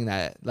tallying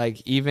that?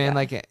 Like, even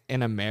like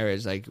in a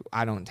marriage, like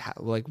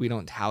we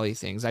don't tally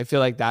things. I feel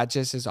like that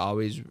just is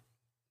always,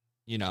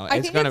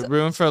 it's gonna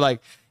ruin for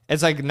like.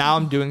 It's like now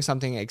I'm doing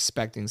something,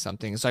 expecting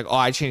something. It's like, oh,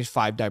 I changed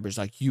 5 diapers.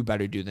 Like, you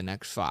better do the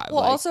next 5.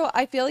 Well, like, also,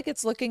 I feel like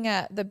it's looking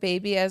at the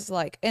baby as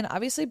like, and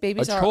obviously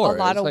babies are a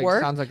lot of like,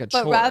 work. Sounds like a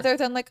chore. But rather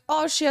than like,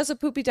 oh, she has a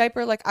poopy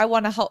diaper. Like, I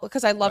want to help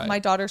because I love my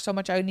daughter so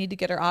much. I need to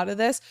get her out of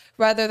this.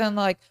 Rather than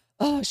like,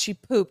 oh, she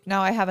pooped.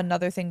 Now I have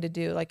another thing to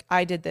do. Like,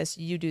 I did this.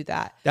 You do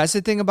that. That's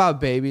the thing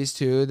about babies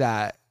too,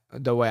 that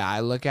the way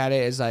I look at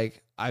it is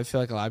like, I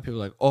feel like a lot of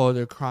people are like, oh,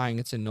 they're crying.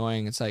 It's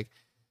annoying. It's like,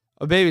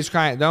 a baby's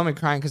crying. They're only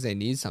crying because they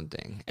need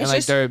something. And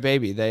like they're a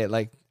baby. They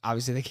like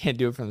obviously they can't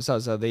do it for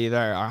themselves. So they either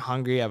are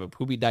hungry, have a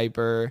poopy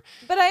diaper.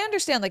 But I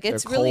understand like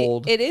it's really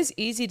cold. It is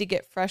easy to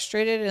get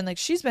frustrated, and like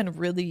she's been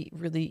really,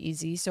 really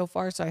easy so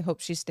far. So I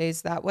hope she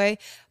stays that way.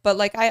 But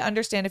like I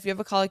understand if you have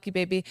a colicky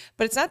baby,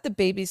 but it's not the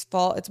baby's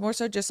fault. It's more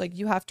so just like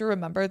you have to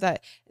remember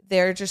that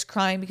they're just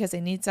crying because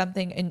they need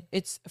something, and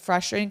it's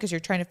frustrating because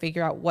you're trying to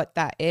figure out what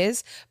that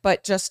is.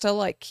 But just to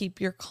like keep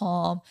your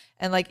calm,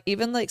 and like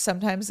even like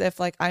sometimes if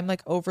like I'm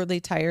like overly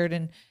tired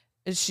and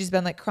she's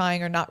been like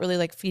crying or not really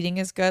like feeding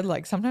as good,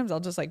 like sometimes I'll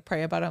just like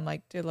pray about it. I'm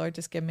like, dear Lord,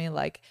 just give me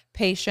like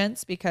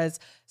patience, because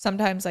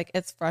sometimes like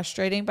it's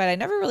frustrating, but I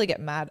never really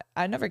get mad.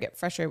 I never get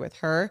frustrated with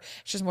her.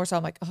 It's just more so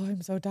I'm like, oh,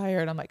 I'm so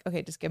tired. I'm like,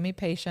 okay, just give me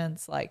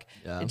patience, like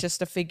just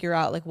to figure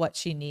out like what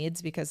she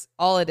needs, because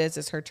all it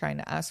is her trying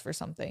to ask for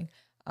something.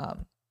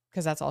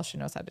 Because that's all she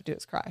knows how to do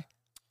is cry.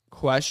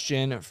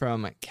 Question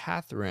from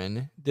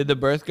Catherine. Did the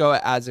birth go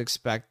as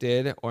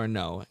expected or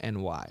no,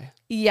 and why?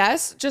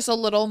 Yes, just a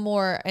little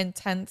more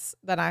intense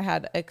than I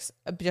had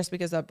just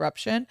because of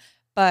abruption.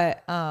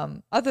 But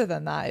other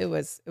than that, it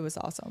was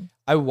awesome.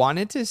 I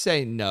wanted to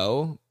say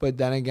no, but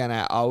then again,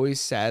 I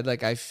always said,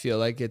 like, I feel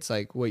like it's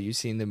like what you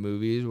see in the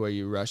movies where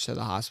you rush to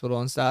the hospital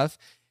and stuff.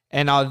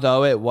 And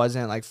although it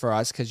wasn't like for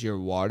us because your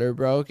water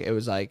broke, it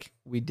was like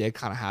we did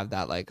kind of have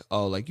that like,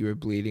 oh, like you were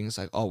bleeding. It's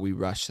like, oh, we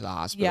rushed to the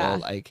hospital.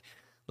 Yeah.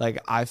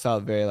 Like I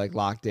felt very like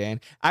locked in.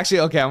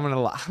 Actually, okay, I'm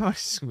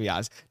just gonna be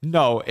honest.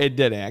 No, it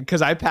didn't,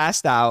 because I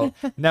passed out.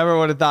 Never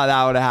would have thought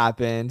that would have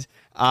happened.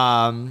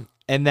 And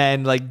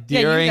then like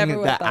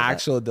during the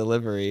actual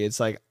delivery, it's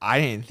like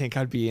I didn't think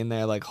I'd be in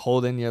there like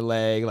holding your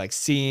leg, like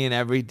seeing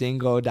everything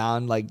go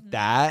down like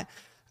that.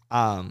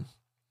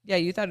 Yeah,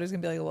 you thought it was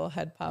gonna be like a little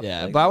head pop.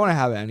 Yeah, like, but I wouldn't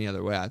have it any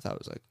other way. I thought it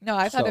was like no,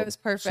 I thought it was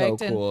perfect.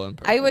 So cool and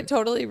perfect. I would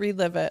totally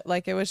relive it.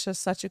 Like it was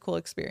just such a cool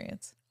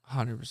experience.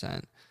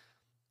 100%.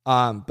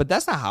 But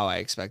that's not how I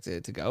expected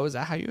it to go. Is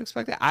that how you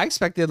expected? I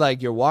expected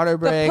like your water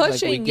break,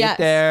 pushing, like we get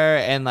there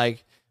and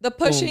like the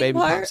pushing boom, baby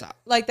part,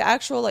 like the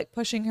actual like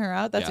pushing her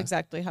out. That's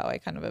exactly how I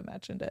kind of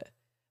imagined it,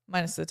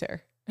 minus the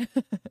tear.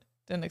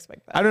 Didn't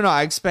expect that. I don't know.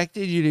 I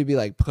expected you to be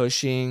like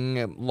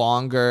pushing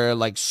longer,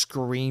 like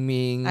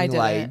screaming. I didn't.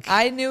 Like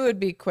I knew it would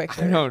be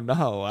quicker. I don't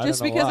know.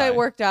 Just because I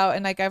worked out,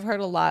 and like I've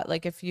heard a lot,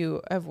 like if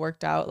you have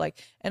worked out,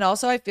 like, and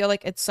also I feel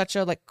like it's such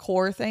a like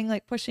core thing,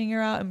 like pushing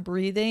her out and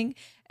breathing.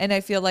 And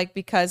I feel like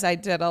because I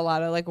did a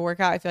lot of like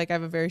workout, I feel like I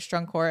have a very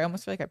strong core. I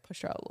almost feel like I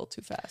pushed her out a little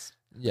too fast.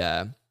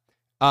 Yeah.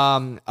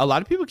 A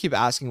lot of people keep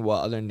asking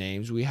what other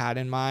names we had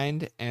in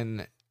mind,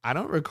 and I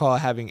don't recall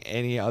having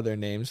any other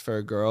names for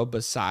a girl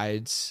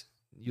besides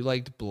you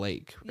liked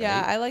Blake, right?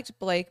 Yeah, I liked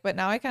Blake, but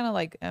now I kind of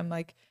like, I'm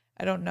like,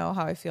 I don't know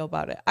how I feel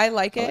about it. I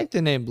like it. I like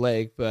the name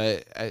Blake,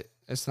 but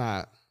it's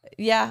not.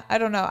 Yeah, I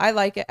don't know. I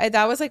like it.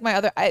 That was like my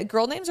other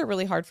girl names are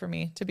really hard for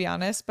me, to be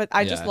honest, but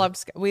I just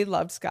we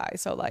loved Sky.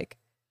 So like,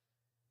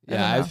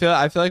 yeah,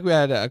 I feel like we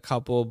had a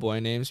couple boy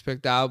names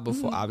picked out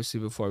before, obviously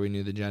before we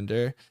knew the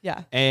gender.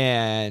 Yeah.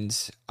 And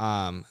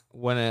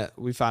when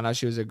we found out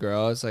she was a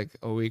girl, it's like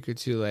a week or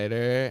two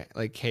later,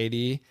 like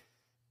Katie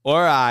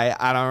or I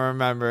don't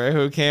remember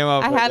who came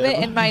up with it. I have it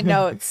in my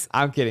notes.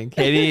 I'm kidding.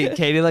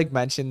 Katie like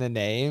mentioned the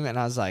name and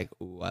I was like,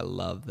 ooh, I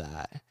love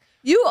that.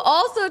 You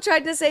also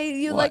tried to say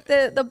you like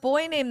the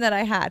boy name that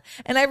I had.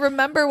 And I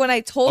remember when I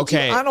told you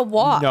on a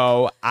walk.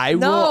 No, I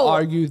will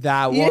argue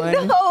that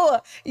one. No,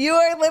 you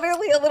are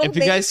literally a little If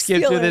you guys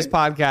skip through this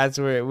podcast,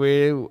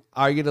 we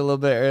argued a little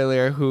bit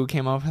earlier who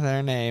came up with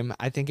their name.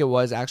 I think it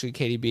was actually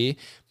Katie B.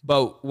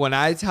 But when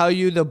I tell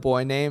you the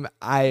boy name,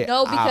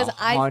 No, because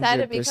I said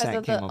it because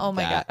of the, oh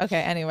my God.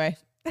 Okay, anyway.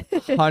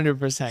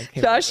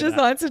 100% Josh just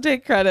wants to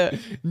take credit.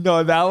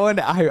 No, that one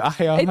I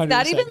 100% it's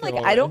not even like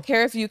I don't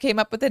care if you came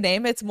up with the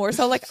name. It's more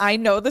so like I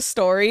know the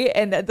story,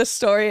 and the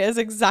story is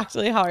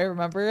exactly how I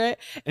remember it.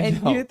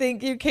 And you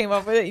think you came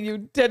up with it,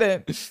 you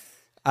didn't.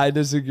 I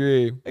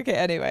disagree. Okay,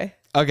 anyway.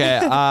 Okay,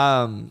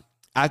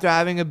 after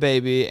having a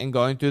baby and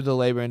going through the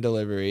labor and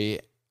delivery,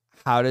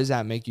 how does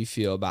that make you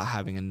feel about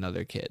having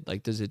another kid?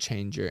 Like, does it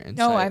change your insight?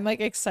 No, I'm like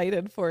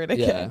excited for it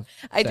again.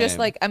 Yeah, I just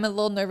like, I'm a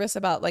little nervous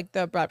about like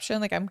the abruption.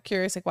 Like, I'm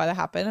curious like why that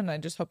happened, and I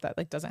just hope that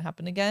like doesn't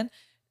happen again.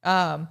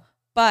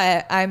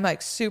 But I'm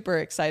like super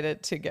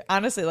excited to get,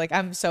 honestly, like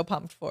I'm so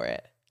pumped for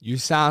it. You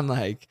sound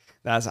like,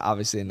 that's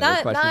obviously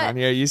another question on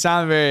here. You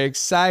sound very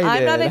excited.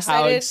 I'm not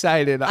excited. How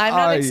excited I'm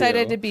not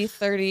excited to be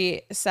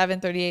 37,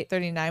 38,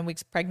 39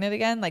 weeks pregnant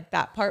again. Like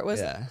that part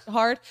was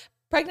hard.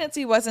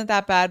 Pregnancy wasn't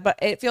that bad, but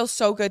it feels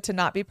so good to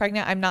not be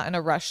pregnant. I'm not in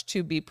a rush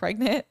to be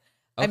pregnant.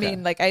 Okay. I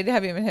mean, like I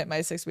haven't even hit my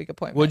 6 week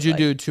appointment. Would you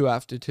do 2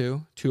 after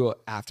 2? 2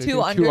 after 2?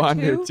 2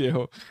 under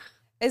 2?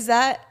 Is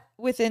that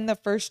within the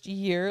first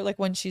year? Like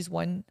when she's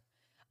 1?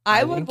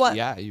 I would want.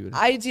 Yeah, you would.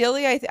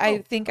 Ideally,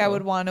 I think I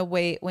would want to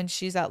wait when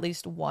she's at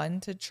least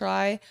 1 to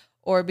try,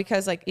 or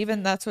because like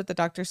even that's what the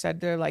doctor said.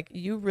 They're like,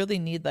 you really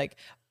need like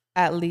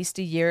at least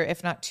a year,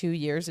 if not 2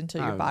 years,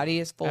 until your body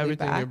is fully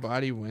everything back. Your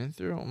body went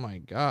through. Oh my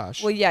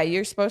gosh. Well, yeah,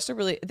 you're supposed to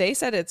really. They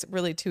said it's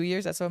really 2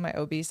 years. That's what my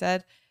OB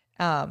said.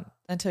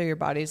 Until your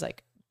body's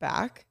like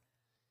back,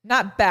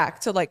 not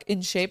back to like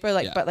in shape or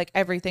like, but like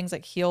everything's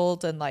like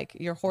healed and like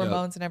your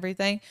hormones and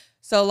everything.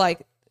 So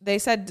like. They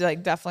said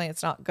like definitely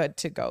it's not good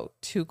to go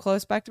too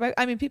close back to back.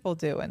 I mean, people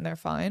do and they're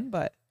fine,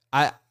 but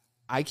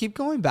I keep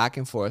going back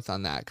and forth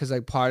on that because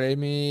like part of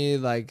me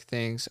like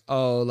thinks,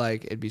 oh,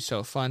 like it'd be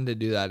so fun to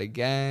do that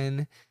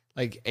again,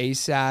 like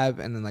ASAP,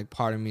 and then like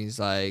part of me is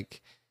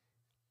like,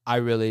 I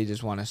really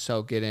just want to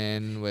soak it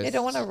in with. I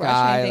don't want to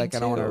rush anything. Like I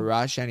don't want to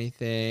rush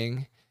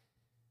anything.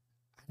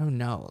 I don't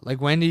know.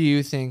 Like when do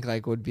you think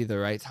like would be the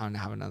right time to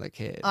have another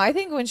kid? I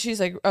think when she's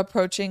like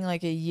approaching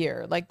like a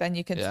year, like then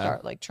you can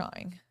start like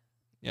trying.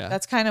 Yeah.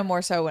 That's kind of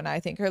more so when I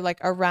think her like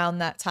around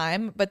that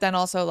time. But then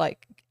also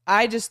like,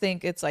 I just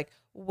think it's like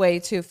way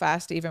too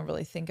fast to even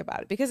really think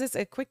about it because it's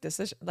a quick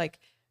decision. Like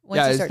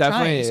once you start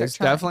trying, it's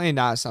definitely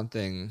not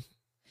something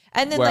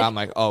and then where like, I'm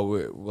like,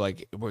 oh,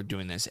 we're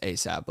doing this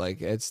ASAP.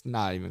 Like it's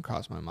not even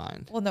crossed my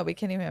mind. Well, no, we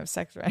can't even have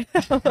sex right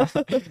now.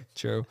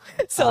 True.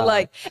 So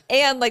like,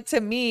 and like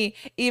to me,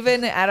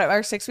 even at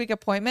our 6 week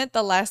appointment,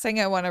 the last thing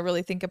I want to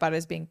really think about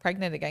is being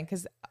pregnant again.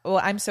 Cause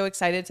I'm so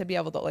excited to be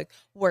able to like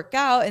work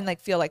out and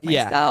like feel like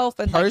myself.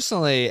 And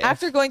personally, like,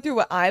 after going through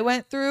what I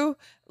went through,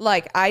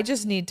 like I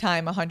just need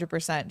time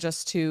 100%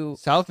 just to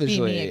selfishly,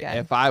 be me again.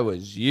 If I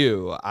was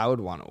you, I would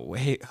want to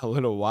wait a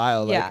little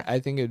while. Like I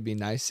think it would be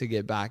nice to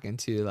get back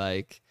into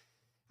like,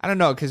 I don't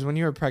know, because when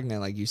you were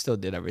pregnant, like you still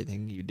did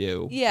everything you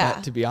do.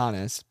 Yeah. To be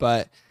honest,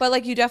 but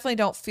like you definitely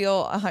don't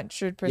feel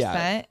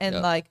 100%,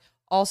 and like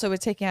also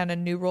with taking on a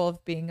new role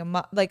of being a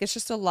mom, like it's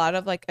just a lot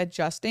of like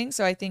adjusting.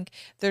 So I think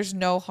there's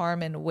no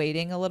harm in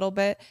waiting a little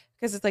bit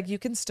because it's like you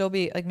can still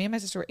be like me and my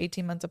sister were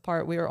 18 months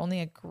apart. We were only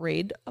a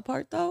grade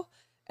apart though.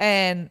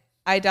 And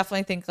I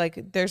definitely think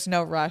like there's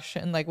no rush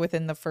and like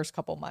within the first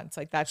couple months,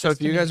 like that's. So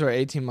if you guys were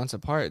 18 months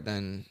apart,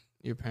 then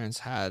your parents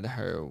had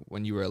her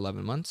when you were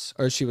 11 months,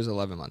 or she was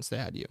 11 months. They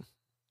had you,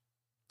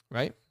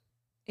 right?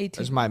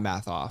 18. Is my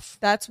math off?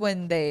 That's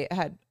when they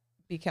had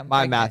become.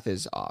 My math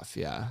is off.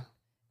 Yeah.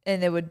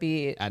 And it would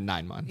be at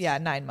 9 months. Yeah,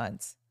 9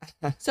 months.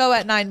 So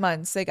at 9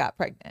 months they got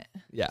pregnant.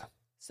 Yeah.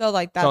 So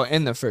like that. So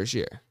in the first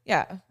year.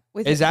 Yeah.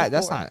 Is that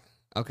that's not.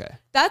 Okay.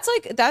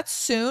 That's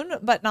soon,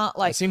 but not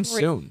like. It seems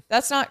soon.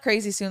 That's not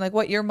crazy soon. Like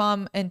what your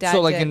mom and dad.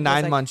 So like in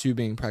 9 months, you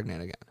being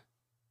pregnant again,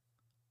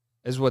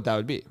 is what that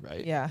would be,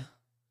 right? Yeah,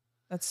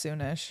 that's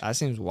soonish. That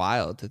seems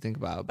wild to think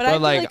about, but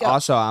like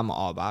also I'm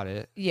all about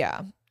it.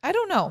 Yeah, I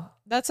don't know.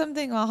 That's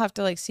something I'll have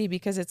to like see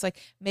because it's like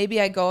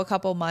maybe I go a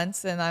couple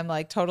months and I'm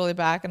like totally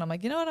back and I'm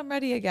like, you know what, I'm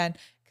ready again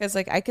because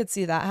like I could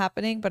see that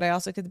happening, but I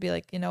also could be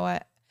like, you know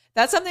what.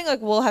 That's something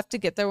like we'll have to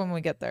get there when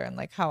we get there and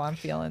like how I'm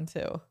feeling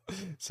too.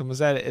 Someone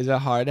said, is it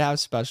hard to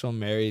have special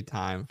married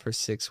time for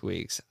 6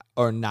 weeks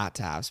or not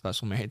to have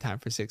special married time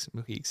for 6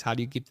 weeks? How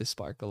do you keep the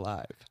spark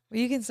alive? Well,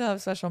 you can still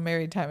have special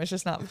married time. It's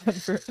just not fun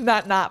for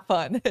not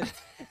fun.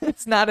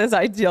 It's not as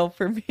ideal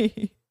for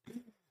me.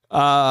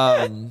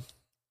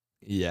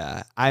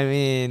 Yeah. I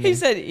mean, he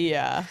said,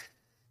 yeah.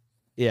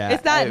 Yeah.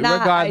 It's not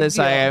regardless,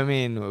 ideal. I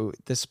mean,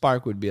 the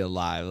spark would be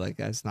alive. Like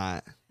that's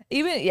not.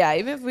 Even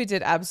if we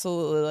did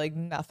absolutely like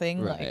nothing,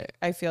 right. Like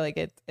I feel like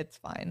it's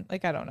fine.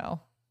 Like I don't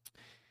know.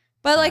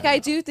 But like I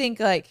do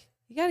think like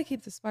you got to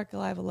keep the spark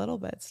alive a little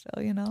bit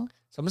still, you know?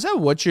 Someone said,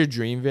 what's your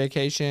dream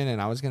vacation?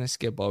 And I was going to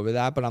skip over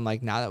that, but I'm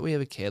like, now that we have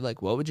a kid,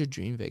 like what would your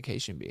dream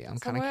vacation be? I'm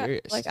kind of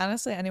curious. Like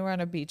honestly, anywhere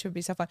on a beach would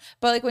be so fun.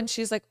 But like when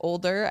she's like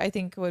older, I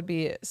think it would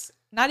be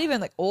not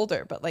even like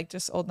older, but like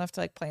just old enough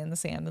to like play in the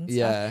sand and stuff.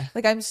 Yeah.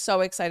 Like I'm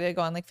so excited to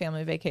go on like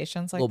family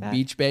vacations like little that.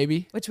 Beach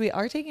baby. Which we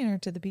are taking her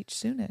to the beach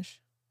soonish.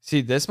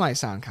 See, this might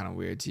sound kind of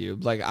weird to you.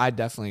 Like, I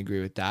definitely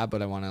agree with that,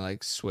 but I want to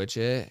like switch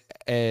it.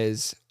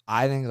 Is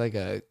I think like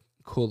a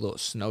cool little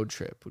snow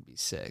trip would be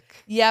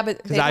sick. Yeah,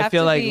 but because I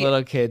feel like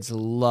little kids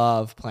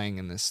love playing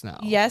in the snow.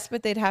 Yes,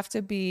 but they'd have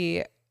to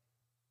be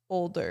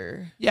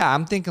older. Yeah,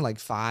 I'm thinking like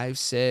 5,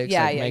 6,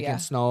 like making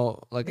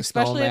snow, like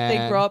especially a snowman.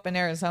 If they grow up in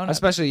Arizona.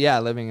 Especially,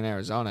 living in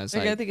Arizona.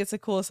 They're going to think it's the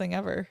coolest thing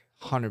ever.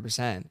 100%.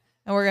 And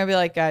we're going to be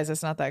like, guys,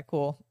 it's not that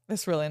cool.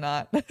 It's really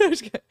not.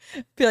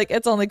 Be like,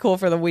 it's only cool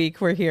for the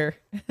week. We're here.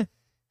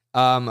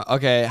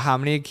 Okay, how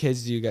many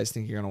kids do you guys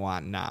think you're going to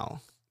want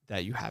now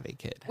that you have a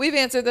kid? We've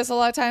answered this a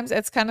lot of times.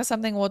 It's kind of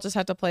something we'll just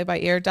have to play by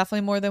ear.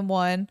 Definitely more than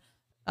 1.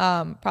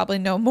 Probably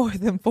no more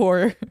than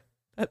 4.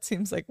 That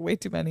seems like way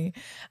too many.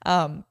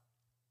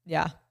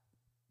 Yeah.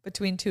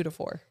 Between 2 to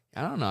 4.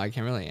 I don't know. I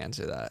can't really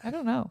answer that. I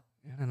don't know.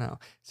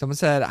 Someone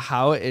said,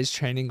 how is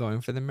training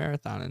going for the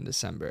marathon in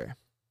December?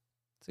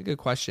 It's a good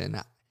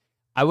question.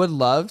 I would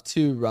love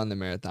to run the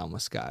marathon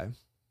with Sky.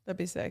 That'd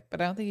be sick,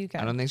 but I don't think you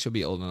can. I don't think she'll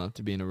be old enough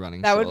to be in a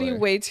running That would be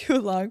way too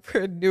long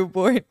for a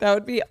newborn. That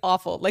would be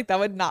awful. Like, that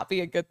would not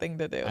be a good thing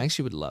to do. I think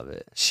she would love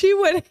it. She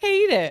would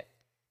hate it.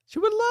 She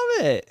would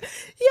love it.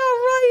 Yeah,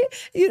 right.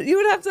 You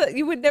would have to.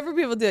 You would never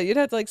be able to do it. You'd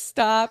have to like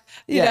stop.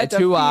 You'd have to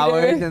 2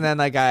 hours, and then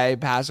like I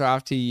pass her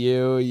off to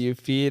you. You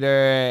feed her,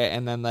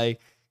 and then like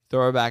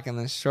throw her back in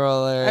the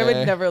stroller. I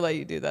would never let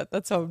you do that.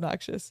 That's so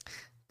obnoxious.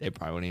 They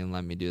probably wouldn't even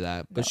let me do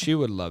that, but she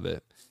would love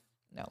it.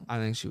 No, I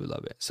think she would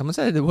love it. Someone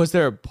said, was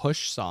there a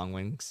push song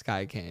when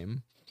Sky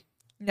came?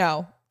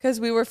 No, because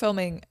we were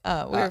filming.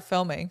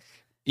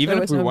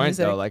 Even if we weren't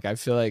though, like I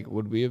feel like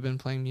would we have been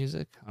playing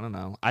music? I don't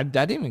know. That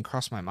didn't even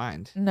cross my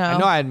mind. No, I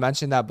know I had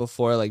mentioned that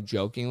before, like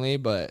jokingly,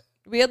 but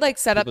we had like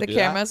set up the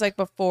cameras like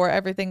before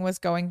everything was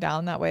going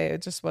down. That way,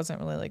 it just wasn't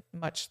really like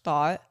much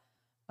thought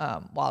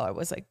while I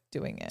was like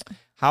doing it.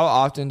 How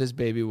often does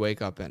baby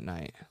wake up at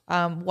night?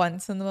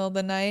 Once in the middle of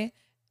the night,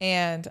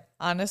 and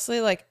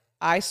honestly, like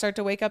I start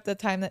to wake up the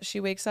time that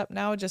she wakes up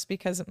now, just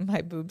because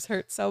my boobs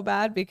hurt so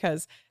bad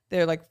because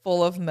they're like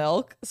full of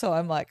milk. So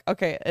I'm like,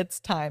 okay,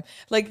 it's time.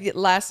 Like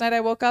last night I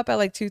woke up at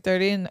like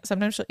 2:30 and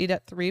sometimes she'll eat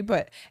at 3,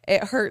 but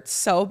it hurts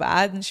so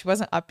bad and she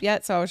wasn't up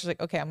yet. So I was just like,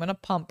 okay, I'm going to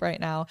pump right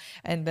now.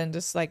 And then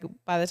just like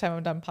by the time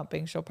I'm done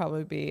pumping, she'll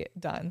probably be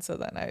done. So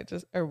then I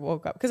just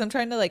woke up because I'm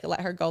trying to like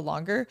let her go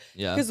longer.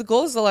 Yeah. Because the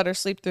goal is to let her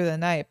sleep through the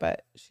night,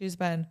 but she's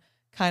been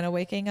kind of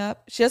waking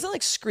up. She doesn't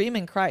like scream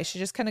and cry. She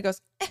just kind of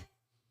goes, eh.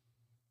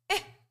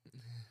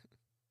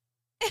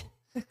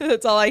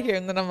 That's all I hear.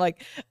 And then I'm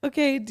like,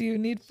 okay, do you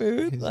need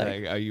food? He's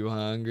like, are you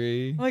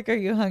hungry? Like, are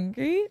you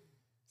hungry?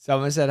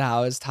 Someone said,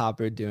 how is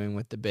Topper doing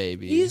with the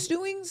baby? He's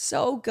doing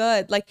so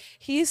good. Like,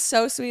 he's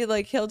so sweet.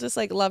 Like, he'll just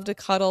like love to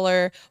cuddle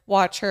her,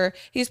 watch her.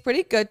 He's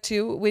pretty good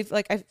too.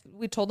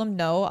 We told him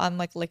no on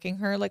like licking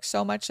her like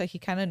so much that he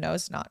kind of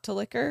knows not to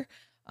lick her.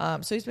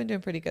 So he's been doing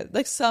pretty good.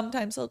 Like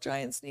sometimes he'll try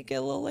and sneak a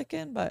little lick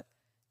in, but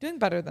doing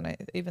better than I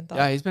even thought.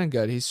 Yeah, he's been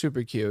good. He's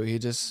super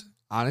cute.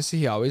 Honestly,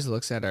 he always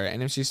looks at her,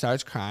 and if she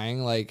starts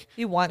crying, like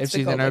if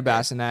she's in her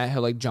bassinet,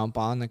 he'll like jump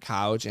on the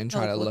couch and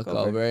try to look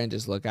over and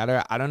just look at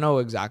her. I don't know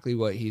exactly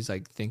what he's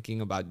like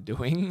thinking about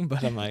doing,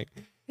 but I'm like,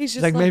 he's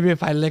just like maybe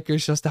if I lick her,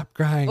 she'll stop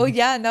crying. Oh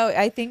yeah, no,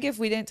 I think if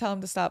we didn't tell him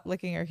to stop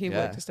licking her, he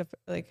would just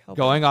like help.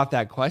 Going off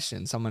that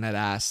question, someone had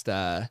asked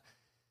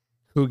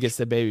who gets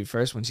the baby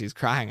first when she's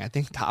crying. I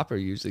think Topper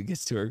usually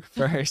gets to her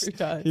first.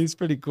 He's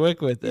pretty quick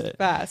with it.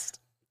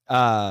 Fast.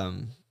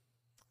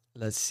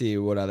 Let's see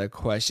what other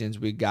questions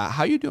we got.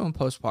 How you doing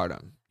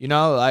postpartum? You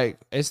know, like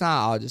it's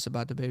not all just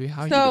about the baby.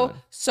 How you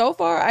doing? So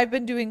far, I've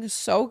been doing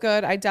so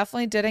good. I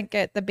definitely didn't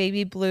get the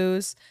baby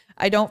blues.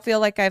 I don't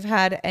feel like I've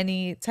had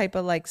any type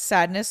of like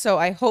sadness. So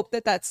I hope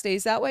that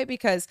stays that way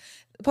because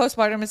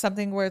postpartum is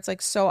something where it's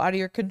like so out of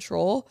your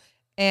control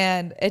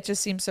and it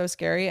just seems so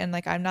scary. And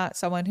like, I'm not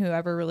someone who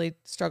ever really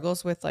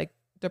struggles with like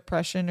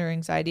depression or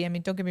anxiety. I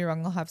mean, don't get me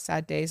wrong. I'll have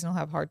sad days and I'll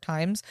have hard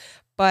times,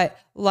 but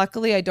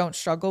luckily I don't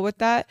struggle with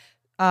that.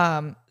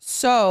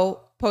 So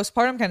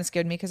postpartum kind of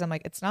scared me because I'm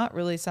like, it's not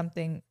really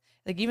something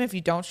like, even if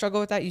you don't struggle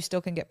with that, you still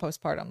can get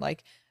postpartum.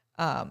 Like,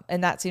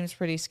 and that seems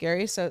pretty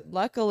scary. So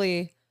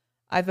luckily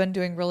I've been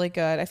doing really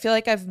good. I feel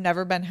like I've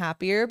never been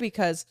happier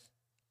because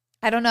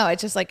I don't know.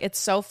 It's just like, it's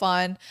so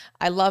fun.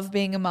 I love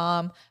being a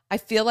mom. I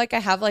feel like I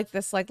have like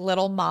this like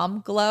little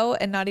mom glow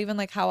and not even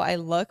like how I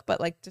look, but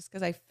like just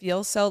because I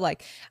feel so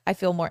like I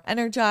feel more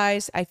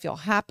energized. I feel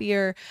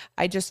happier.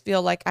 I just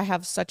feel like I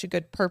have such a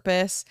good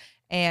purpose.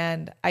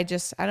 And I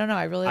don't know.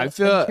 I really am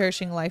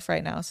cherishing life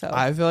right now. So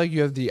I feel like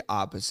you have the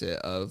opposite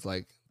of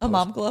like a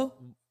mom glow.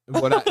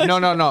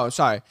 No.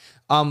 Sorry.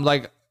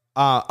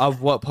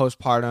 Of what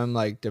postpartum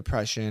like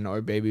depression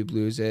or baby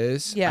blues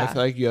is. Yeah. I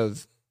feel like you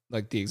have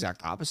like the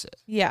exact opposite.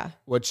 Yeah.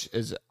 Which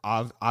is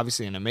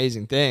obviously an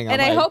amazing thing.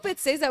 And I hope it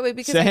stays that way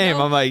because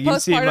I'm like, you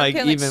seem like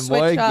even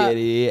more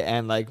giddy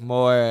and like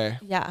more.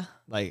 Yeah.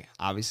 Like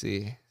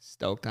obviously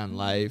stoked on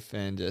life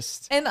and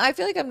I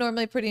feel like I'm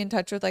normally pretty in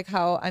touch with like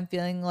how I'm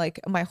feeling, like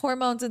my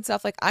hormones and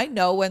stuff. Like I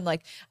know when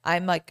like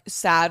I'm like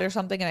sad or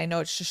something and I know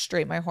it's just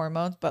straight my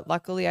hormones, but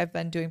luckily I've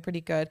been doing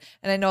pretty good.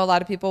 And I know a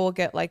lot of people will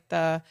get like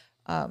the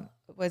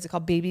what is it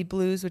called, baby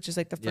blues, which is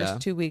like the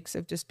first 2 weeks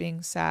of just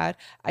being sad.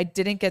 I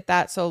didn't get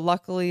that, so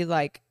luckily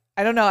like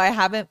I don't know. I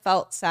haven't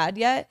felt sad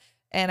yet.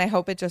 And I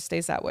hope it just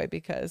stays that way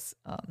because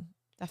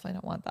definitely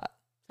don't want that.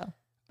 So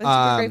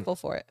I'm super grateful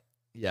for it.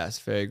 Yes,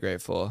 very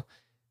grateful.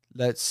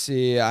 Let's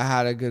see. I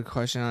had a good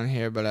question on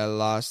here, but I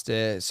lost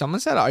it. Someone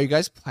said, are you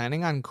guys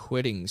planning on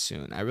quitting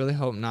soon? I really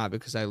hope not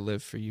because I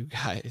live for you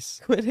guys.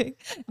 Quitting?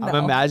 No. I'm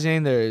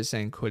imagining they're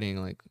saying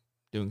quitting, like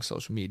doing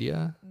social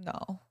media.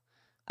 No.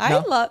 I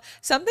love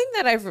something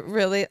that I've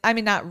really, I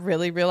mean, not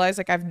really realized,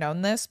 like I've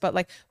known this, but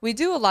like we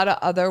do a lot of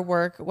other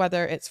work,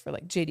 whether it's for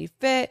like JD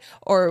Fit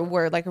or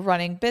we're like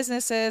running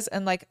businesses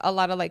and like a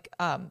lot of like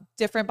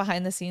different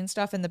behind the scenes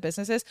stuff in the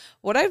businesses.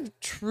 What I've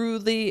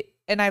truly,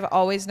 and I've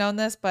always known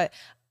this, but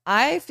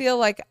I feel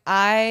like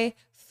I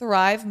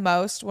thrive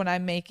most when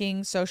I'm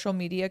making social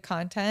media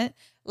content.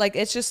 Like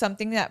it's just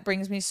something that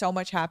brings me so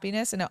much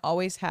happiness and it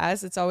always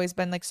has. It's always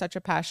been like such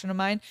a passion of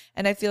mine.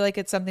 And I feel like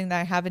it's something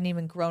that I haven't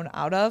even grown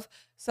out of.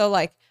 So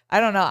like, I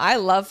don't know. I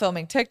love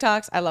filming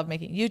TikToks. I love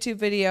making YouTube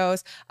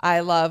videos.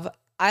 I love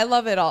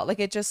it all. Like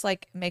it just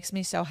like makes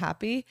me so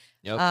happy.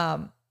 Yep.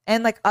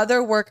 And like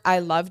other work I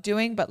love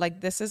doing, but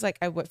like this is like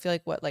I would feel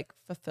like what like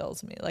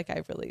fulfills me. Like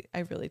I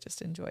really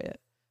just enjoy it.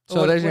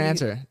 So there's your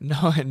answer.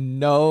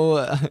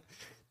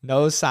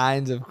 No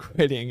signs of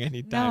quitting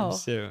anytime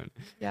soon.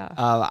 Yeah.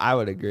 I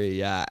would agree.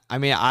 Yeah. I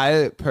mean,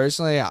 I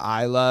personally,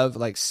 I love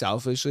like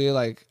selfishly,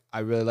 like I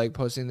really like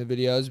posting the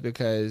videos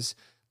because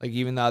like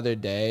even the other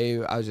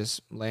day I was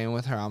just laying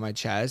with her on my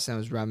chest and I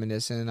was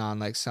reminiscing on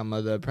like some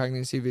of the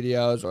pregnancy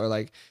videos or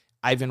like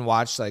I even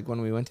watched like when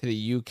we went to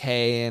the UK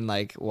and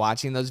like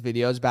watching those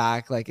videos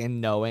back, like and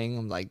knowing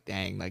I'm like,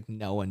 dang, like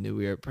no one knew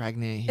we were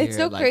pregnant here. It's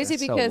so like, crazy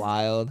because so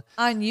wild.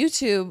 On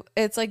YouTube,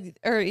 it's like,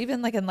 or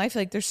even like in life,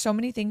 like there's so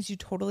many things you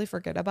totally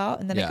forget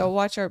about. And then I go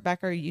watch our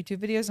YouTube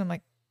videos. And I'm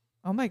like,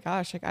 oh my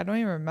gosh, like I don't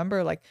even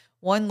remember like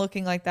one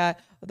looking like that,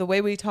 the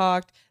way we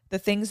talked, the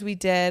things we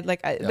did,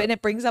 like, and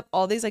it brings up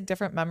all these like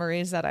different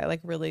memories that I like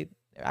really.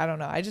 I don't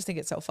know. I just think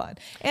it's so fun.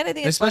 And I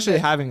think it's especially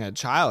having a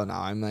child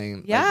now. I'm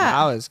like,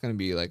 now it's going to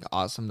be like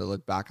awesome to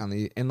look back on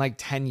in like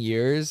 10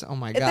 years. Oh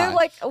my God. They're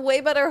like way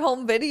better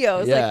home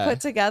videos like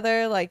put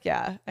together. Like,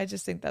 I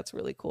just think that's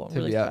really cool and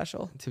really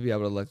special. To be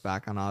able to look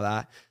back on all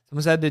that.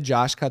 Someone said, did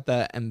Josh cut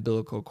the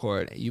umbilical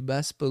cord? You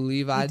best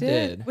believe I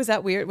did. Was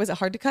that weird? Was it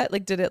hard to cut?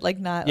 Like, did it like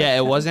not? Yeah,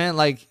 it wasn't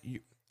like...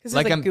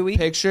 Like a gooey?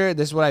 picture,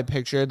 this is what I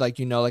pictured, like,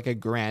 you know, like a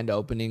grand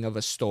opening of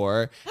a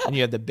store and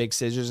you have the big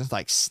scissors and it's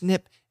like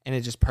snip and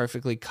it just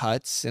perfectly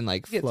cuts and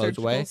like flows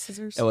away.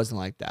 Scissors? It wasn't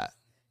like that.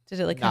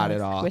 Did it like not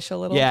at all squish a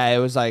little? Yeah, it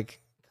was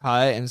like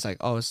cut and it's like,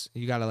 oh,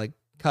 you gotta like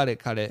cut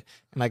it. And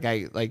like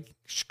I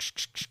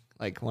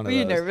like one of those. Were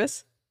you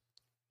nervous?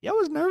 Yeah, I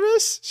was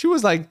nervous. She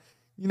was like,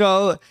 you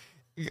know,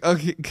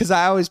 okay, because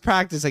I always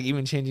practice like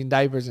even changing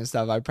diapers and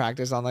stuff. I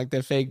practice on like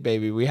the fake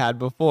baby we had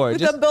before. With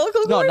the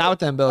umbilical cord? No, not with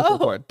the umbilical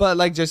cord, but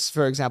like just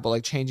for example,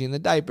 like changing the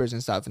diapers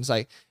and stuff. And it's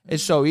like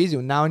it's so easy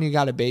now when you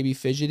got a baby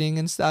fidgeting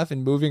and stuff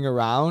and moving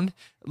around.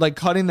 Like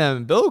cutting the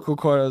umbilical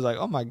cord, I was like,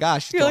 oh my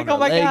gosh, she's throwing her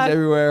legs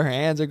everywhere, her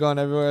hands are going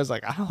everywhere. I was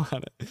like, I don't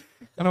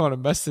want to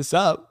mess this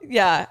up.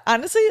 Yeah,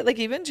 honestly, like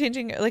even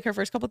changing like her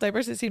first couple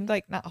diapers, it seemed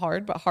like not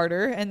hard but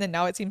harder, and then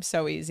now it seems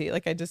so easy.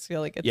 Like I just feel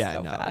like it's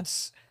so fast.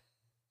 It's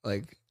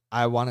like.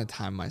 I want to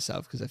time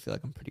myself because I feel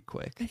like I'm pretty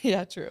quick.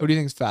 Yeah, true. Who do you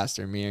think's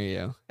faster, me or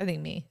you? I think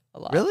me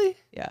a lot. Really?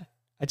 Yeah.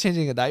 At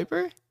changing a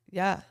diaper?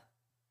 Yeah.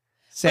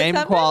 Same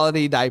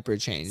quality diaper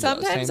change.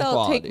 Sometimes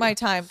I'll take my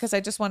time because I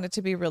just want it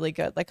to be really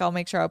good. Like I'll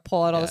make sure I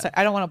pull out all the stuff.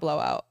 I don't want to blow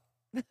out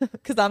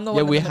because I'm the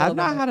one. Yeah, we have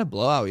not had a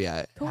blowout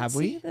yet. Have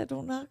we?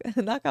 Don't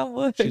knock on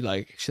wood. She's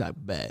like,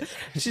 bet.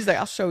 She's like,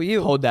 I'll show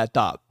you. Hold that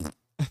thought.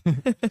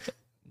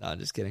 No,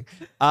 just kidding.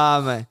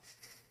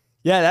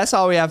 Yeah, that's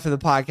all we have for the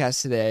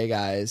podcast today,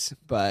 guys.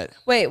 But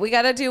wait, we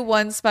got to do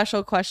one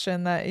special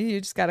question that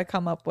you just got to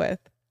come up with.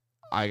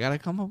 I got to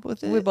come up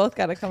with it? We both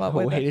got to come up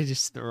with it. Way to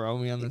just throw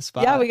me on the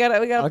spot. Yeah, we got to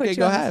put you on the spot. Okay,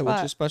 go ahead.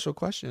 What's your special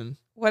question?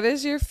 What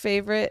is your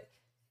favorite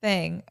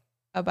thing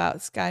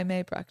about Sky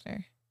May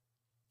Bruckner?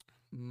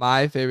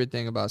 My favorite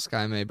thing about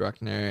Sky May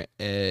Bruckner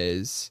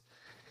is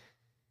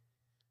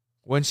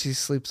when she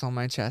sleeps on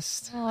my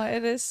chest. Oh,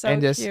 it is so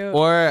cute.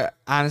 Or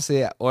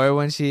honestly, or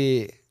when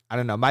she... I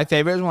don't know. My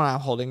favorite is when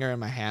I'm holding her in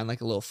my hand like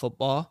a little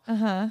football.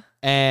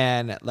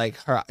 And like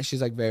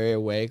she's like very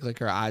awake. Like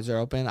her eyes are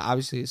open.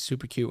 Obviously, it's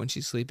super cute when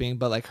she's sleeping,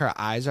 but like her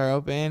eyes are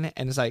open.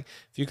 And it's like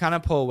if you kind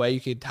of pull away,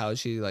 you could tell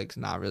she like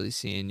not really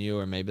seeing you,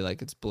 or maybe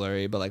like it's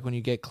blurry. But like when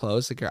you get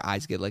close, like her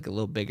eyes get like a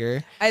little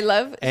bigger. I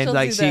love and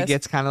like she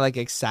gets kind of like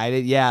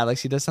excited. Yeah, like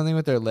she does something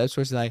with her lips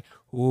where she's like,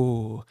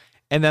 ooh,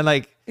 and then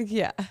like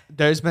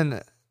there's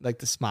been. Like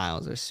the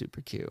smiles are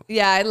super cute.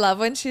 Yeah, I love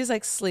when she's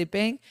like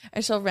sleeping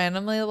and she'll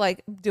randomly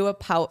like do a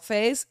pout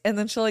face and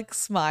then she'll like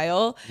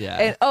smile. Yeah.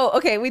 And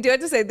okay, we do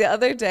have to say the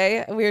other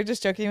day we were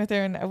just joking with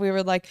her and we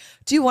were like,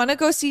 "Do you want to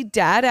go see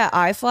Dad at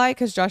iFly?"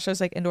 Because Josh was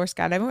like indoor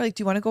skydiving. We're like,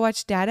 "Do you want to go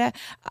watch Dad at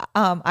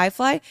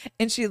iFly?"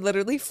 And she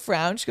literally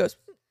frowned. She goes.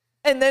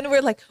 And then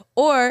we're like,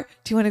 or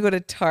do you want to go to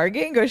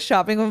Target and go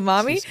shopping with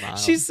mommy?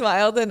 She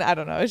smiled and I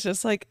don't know. It's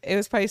just like, it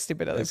was probably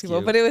stupid to other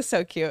people, but it was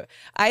so cute.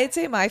 I'd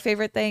say my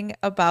favorite thing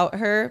about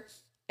her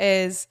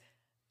is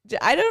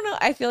I don't know.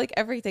 I feel like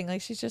everything,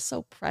 like she's just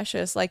so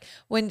precious. Like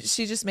when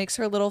she just makes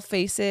her little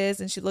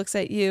faces and she looks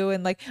at you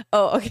and like,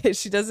 oh, okay.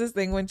 She does this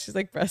thing when she's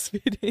like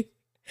breastfeeding.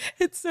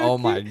 It's so oh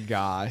cute. my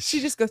gosh. She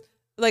just goes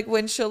like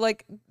when she'll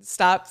like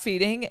stop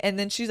feeding and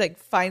then she's like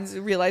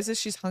realizes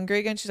she's hungry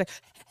again. She's like,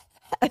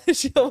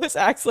 she almost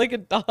acts like a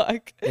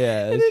dog.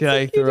 Yeah, she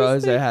like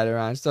throws her head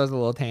around. She does a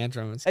little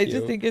tantrum. It's cute. I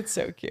just think it's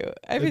so cute.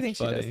 Everything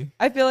she does.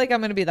 I feel like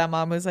I'm gonna be that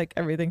mom who's like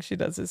everything she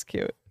does is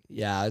cute.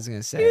 Yeah, I was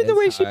gonna say even the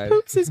way she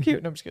poops is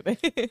cute. No, I'm just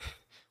kidding.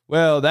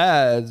 Well,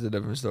 that's a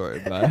different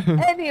story. But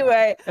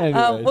anyway,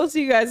 we'll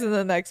see you guys in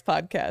the next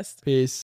podcast. Peace.